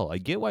sell. I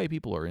get why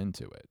people are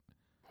into it.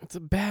 It's a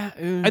bad...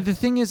 The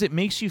thing is, it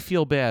makes you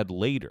feel bad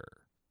later.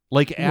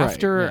 Like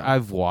after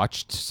I've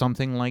watched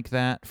something like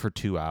that for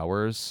 2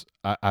 hours,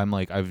 I'm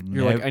like, I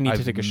need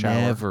to take a shower.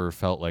 I've never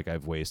felt like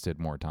I've wasted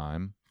more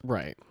time.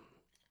 Right.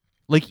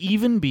 Like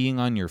even being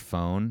on your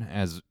phone,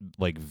 as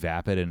like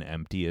vapid and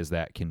empty as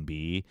that can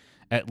be,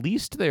 at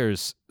least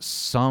there's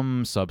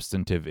some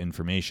substantive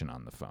information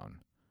on the phone.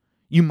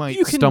 You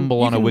might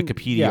stumble on a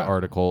Wikipedia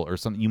article or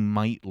something. You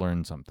might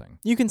learn something.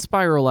 You can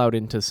spiral out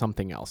into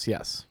something else,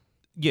 yes.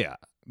 Yeah.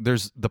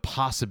 There's the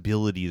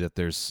possibility that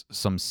there's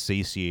some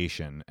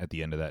satiation at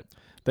the end of that.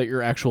 That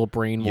your actual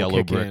brain will Yellow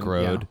kick Brick in.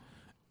 Road.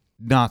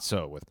 Yeah. Not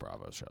so with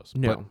Bravo shows.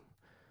 No.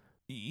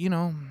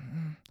 But,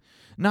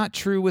 not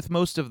true with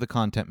most of the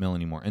content mill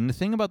anymore. And the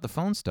thing about the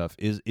phone stuff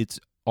is it's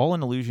all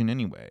an illusion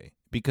anyway.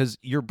 Because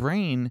your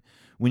brain,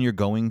 when you're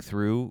going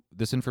through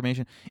this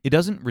information, it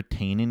doesn't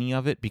retain any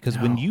of it. Because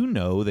when you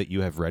know that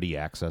you have ready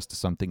access to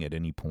something at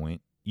any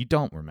point, you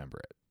don't remember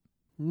it.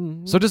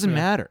 Mm-hmm. So it doesn't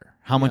matter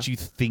how much you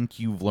think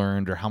you've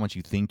learned or how much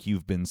you think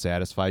you've been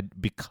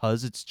satisfied,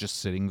 because it's just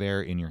sitting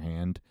there in your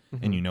hand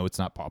and you know it's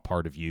not a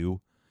part of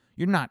you.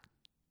 You're not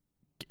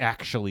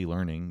actually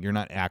learning. You're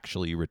not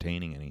actually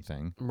retaining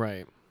anything.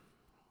 Right.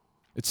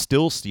 It's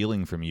still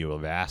stealing from you a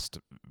vast,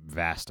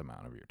 vast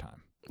amount of your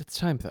time. It's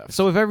time theft.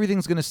 So if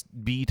everything's going to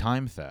be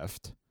time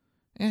theft,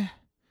 I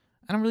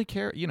don't really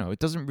care. It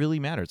doesn't really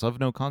matter. It's of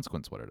no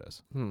consequence what it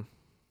is.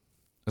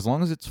 As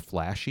long as it's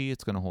flashy,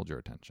 it's going to hold your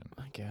attention.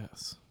 I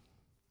guess.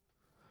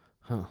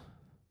 Huh.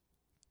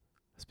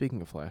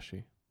 Speaking of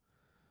flashy,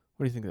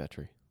 what do you think of that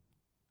tree?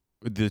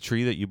 The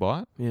tree that you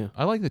bought? Yeah.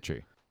 I like the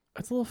tree.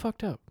 It's a little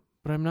fucked up,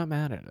 but I'm not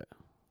mad at it.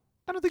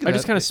 I don't think I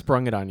just kind of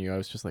sprung it on you. I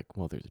was just like,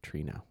 well, there's a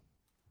tree now.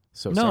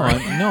 So no, sorry.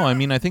 I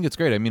mean, I think it's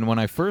great. I mean, when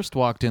I first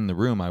walked in the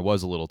room, I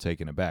was a little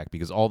taken aback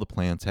because all the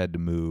plants had to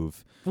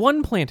move.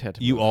 One plant had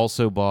to move. You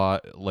also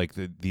bought like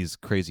these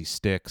crazy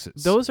sticks.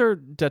 Those are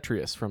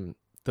detritus from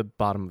the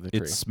bottom of the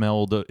tree.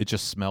 It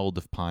just smelled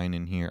of pine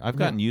in here. I've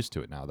gotten used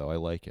to it now, though. I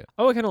like it.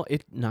 Oh,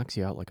 it knocks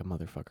you out like a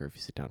motherfucker if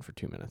you sit down for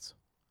 2 minutes.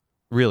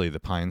 Really, the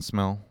pine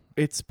smell?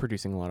 It's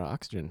producing a lot of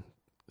oxygen.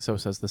 So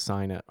says the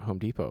sign at Home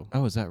Depot.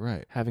 Oh, is that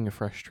right? Having a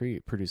fresh tree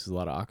produces a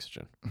lot of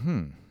oxygen.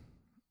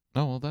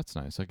 Oh, well, that's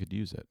nice. I could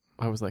use it.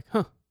 I was like,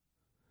 huh.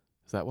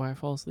 Is that why I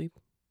fall asleep?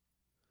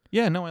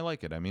 Yeah, no, I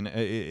like it. I mean,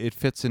 it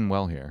fits in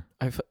well here.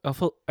 I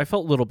felt a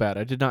little bad.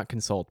 I did not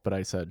consult, but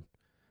I said,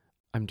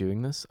 I'm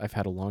doing this. I've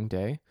had a long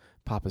day.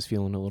 Papa's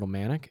feeling a little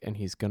manic, and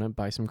he's going to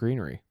buy some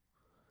greenery.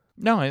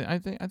 No, I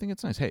think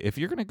it's nice. Hey, if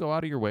you're going to go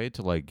out of your way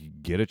to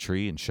like get a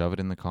tree and shove it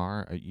in the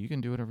car, you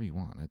can do whatever you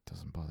want. It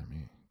doesn't bother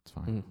me. It's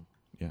fine.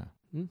 Yeah.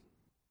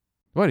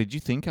 Why, did you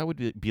think I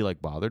would be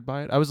like bothered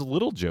by it? I was a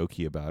little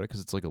jokey about it because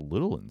it's like a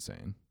little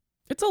insane.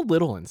 It's a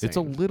little insane. It's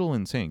a little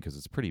insane because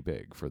it's pretty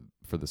big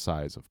for the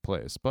size of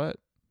place, but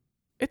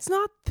it's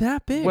not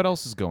that big. What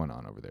else is going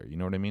on over there? You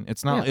know what I mean?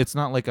 It's not. Yeah. It's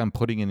not like I'm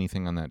putting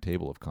anything on that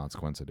table of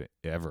consequence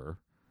ever.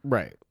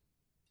 Right.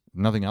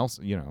 Nothing else.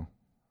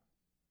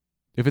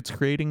 If it's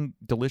creating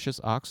delicious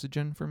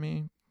oxygen for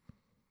me,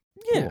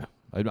 yeah,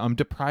 cool. I'm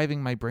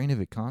depriving my brain of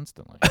it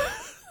constantly.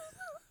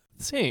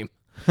 Same.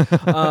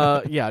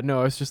 Yeah,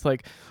 no, I was just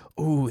like,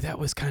 ooh, that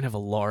was kind of a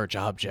large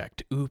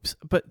object. Oops.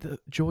 But the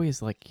joy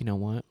is like, you know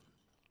what?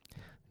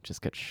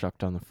 Just get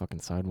shucked on the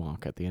fucking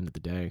sidewalk at the end of the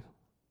day.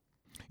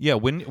 Yeah,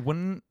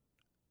 when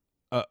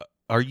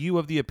are you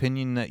of the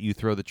opinion that you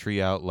throw the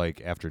tree out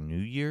like after New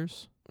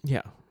Year's?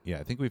 Yeah. Yeah,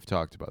 I think we've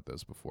talked about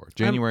this before.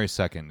 January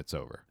 2nd, it's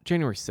over.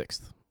 January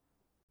 6th.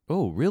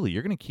 Oh, really?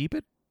 You're going to keep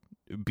it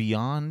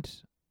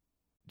beyond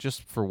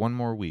just for one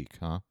more week,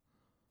 huh?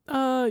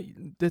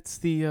 That's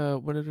the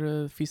what are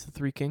the Feast of the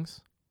Three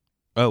Kings?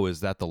 Oh,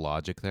 is that the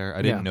logic there?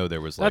 I didn't know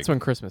there was like... That's when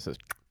Christmas is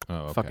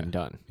okay. fucking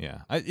done.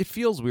 Yeah. It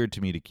feels weird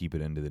to me to keep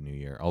it into the new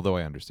year, although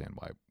I understand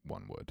why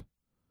one would.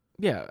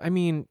 Yeah, I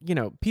mean, you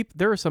know,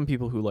 there are some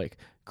people who like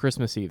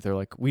Christmas Eve. They're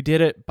like, we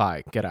did it.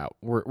 Bye. Get out.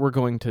 We're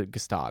going to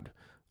Gstaad.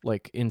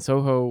 Like in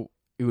Soho,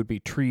 it would be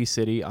Tree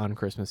City on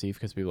Christmas Eve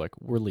because we'd be like,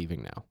 we're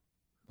leaving now.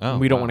 Oh, and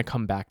we don't want to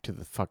come back to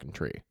the fucking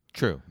tree.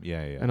 True.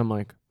 Yeah, yeah. And I'm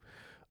like,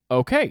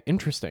 okay,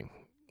 interesting.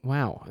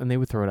 Wow. And they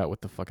would throw it out with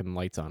the fucking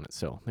lights on it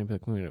still. They'd be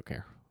like, we don't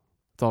care.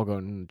 It's all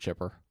going in the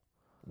chipper.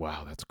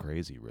 Wow, that's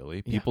crazy,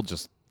 really? Yeah. People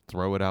just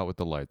throw it out with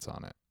the lights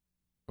on it.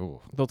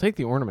 Oh. They'll take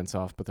the ornaments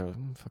off, but they're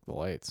like, fuck the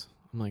lights.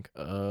 I'm like,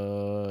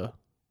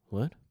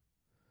 what?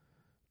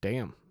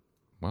 Damn.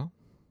 Well,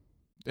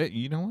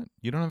 you know what?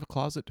 You don't have a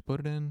closet to put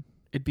it in?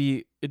 It'd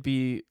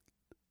be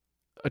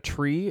a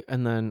tree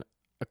and then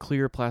a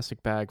clear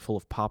plastic bag full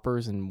of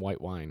poppers and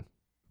white wine.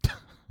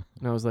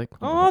 And I was like,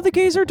 oh, the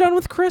gays are done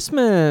with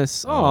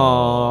Christmas.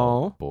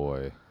 Oh,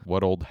 boy.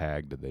 What old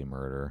hag did they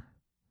murder?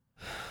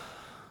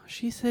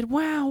 She said,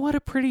 wow, what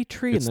a pretty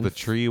tree. It's and then the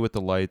tree with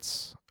the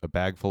lights, a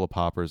bag full of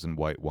poppers and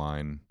white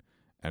wine,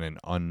 and an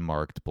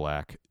unmarked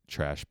black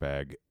trash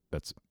bag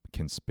that's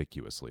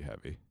conspicuously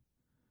heavy.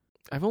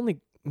 I've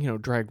only,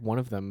 dragged one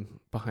of them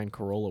behind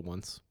Corolla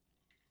once.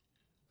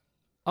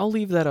 I'll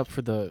leave that up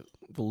for the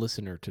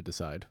listener to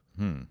decide.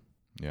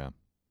 Yeah.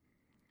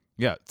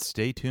 Yeah,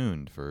 stay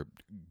tuned for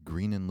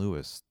Green and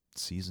Lewis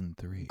Season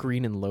 3.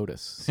 Green and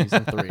Lotus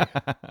Season 3.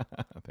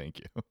 Thank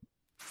you.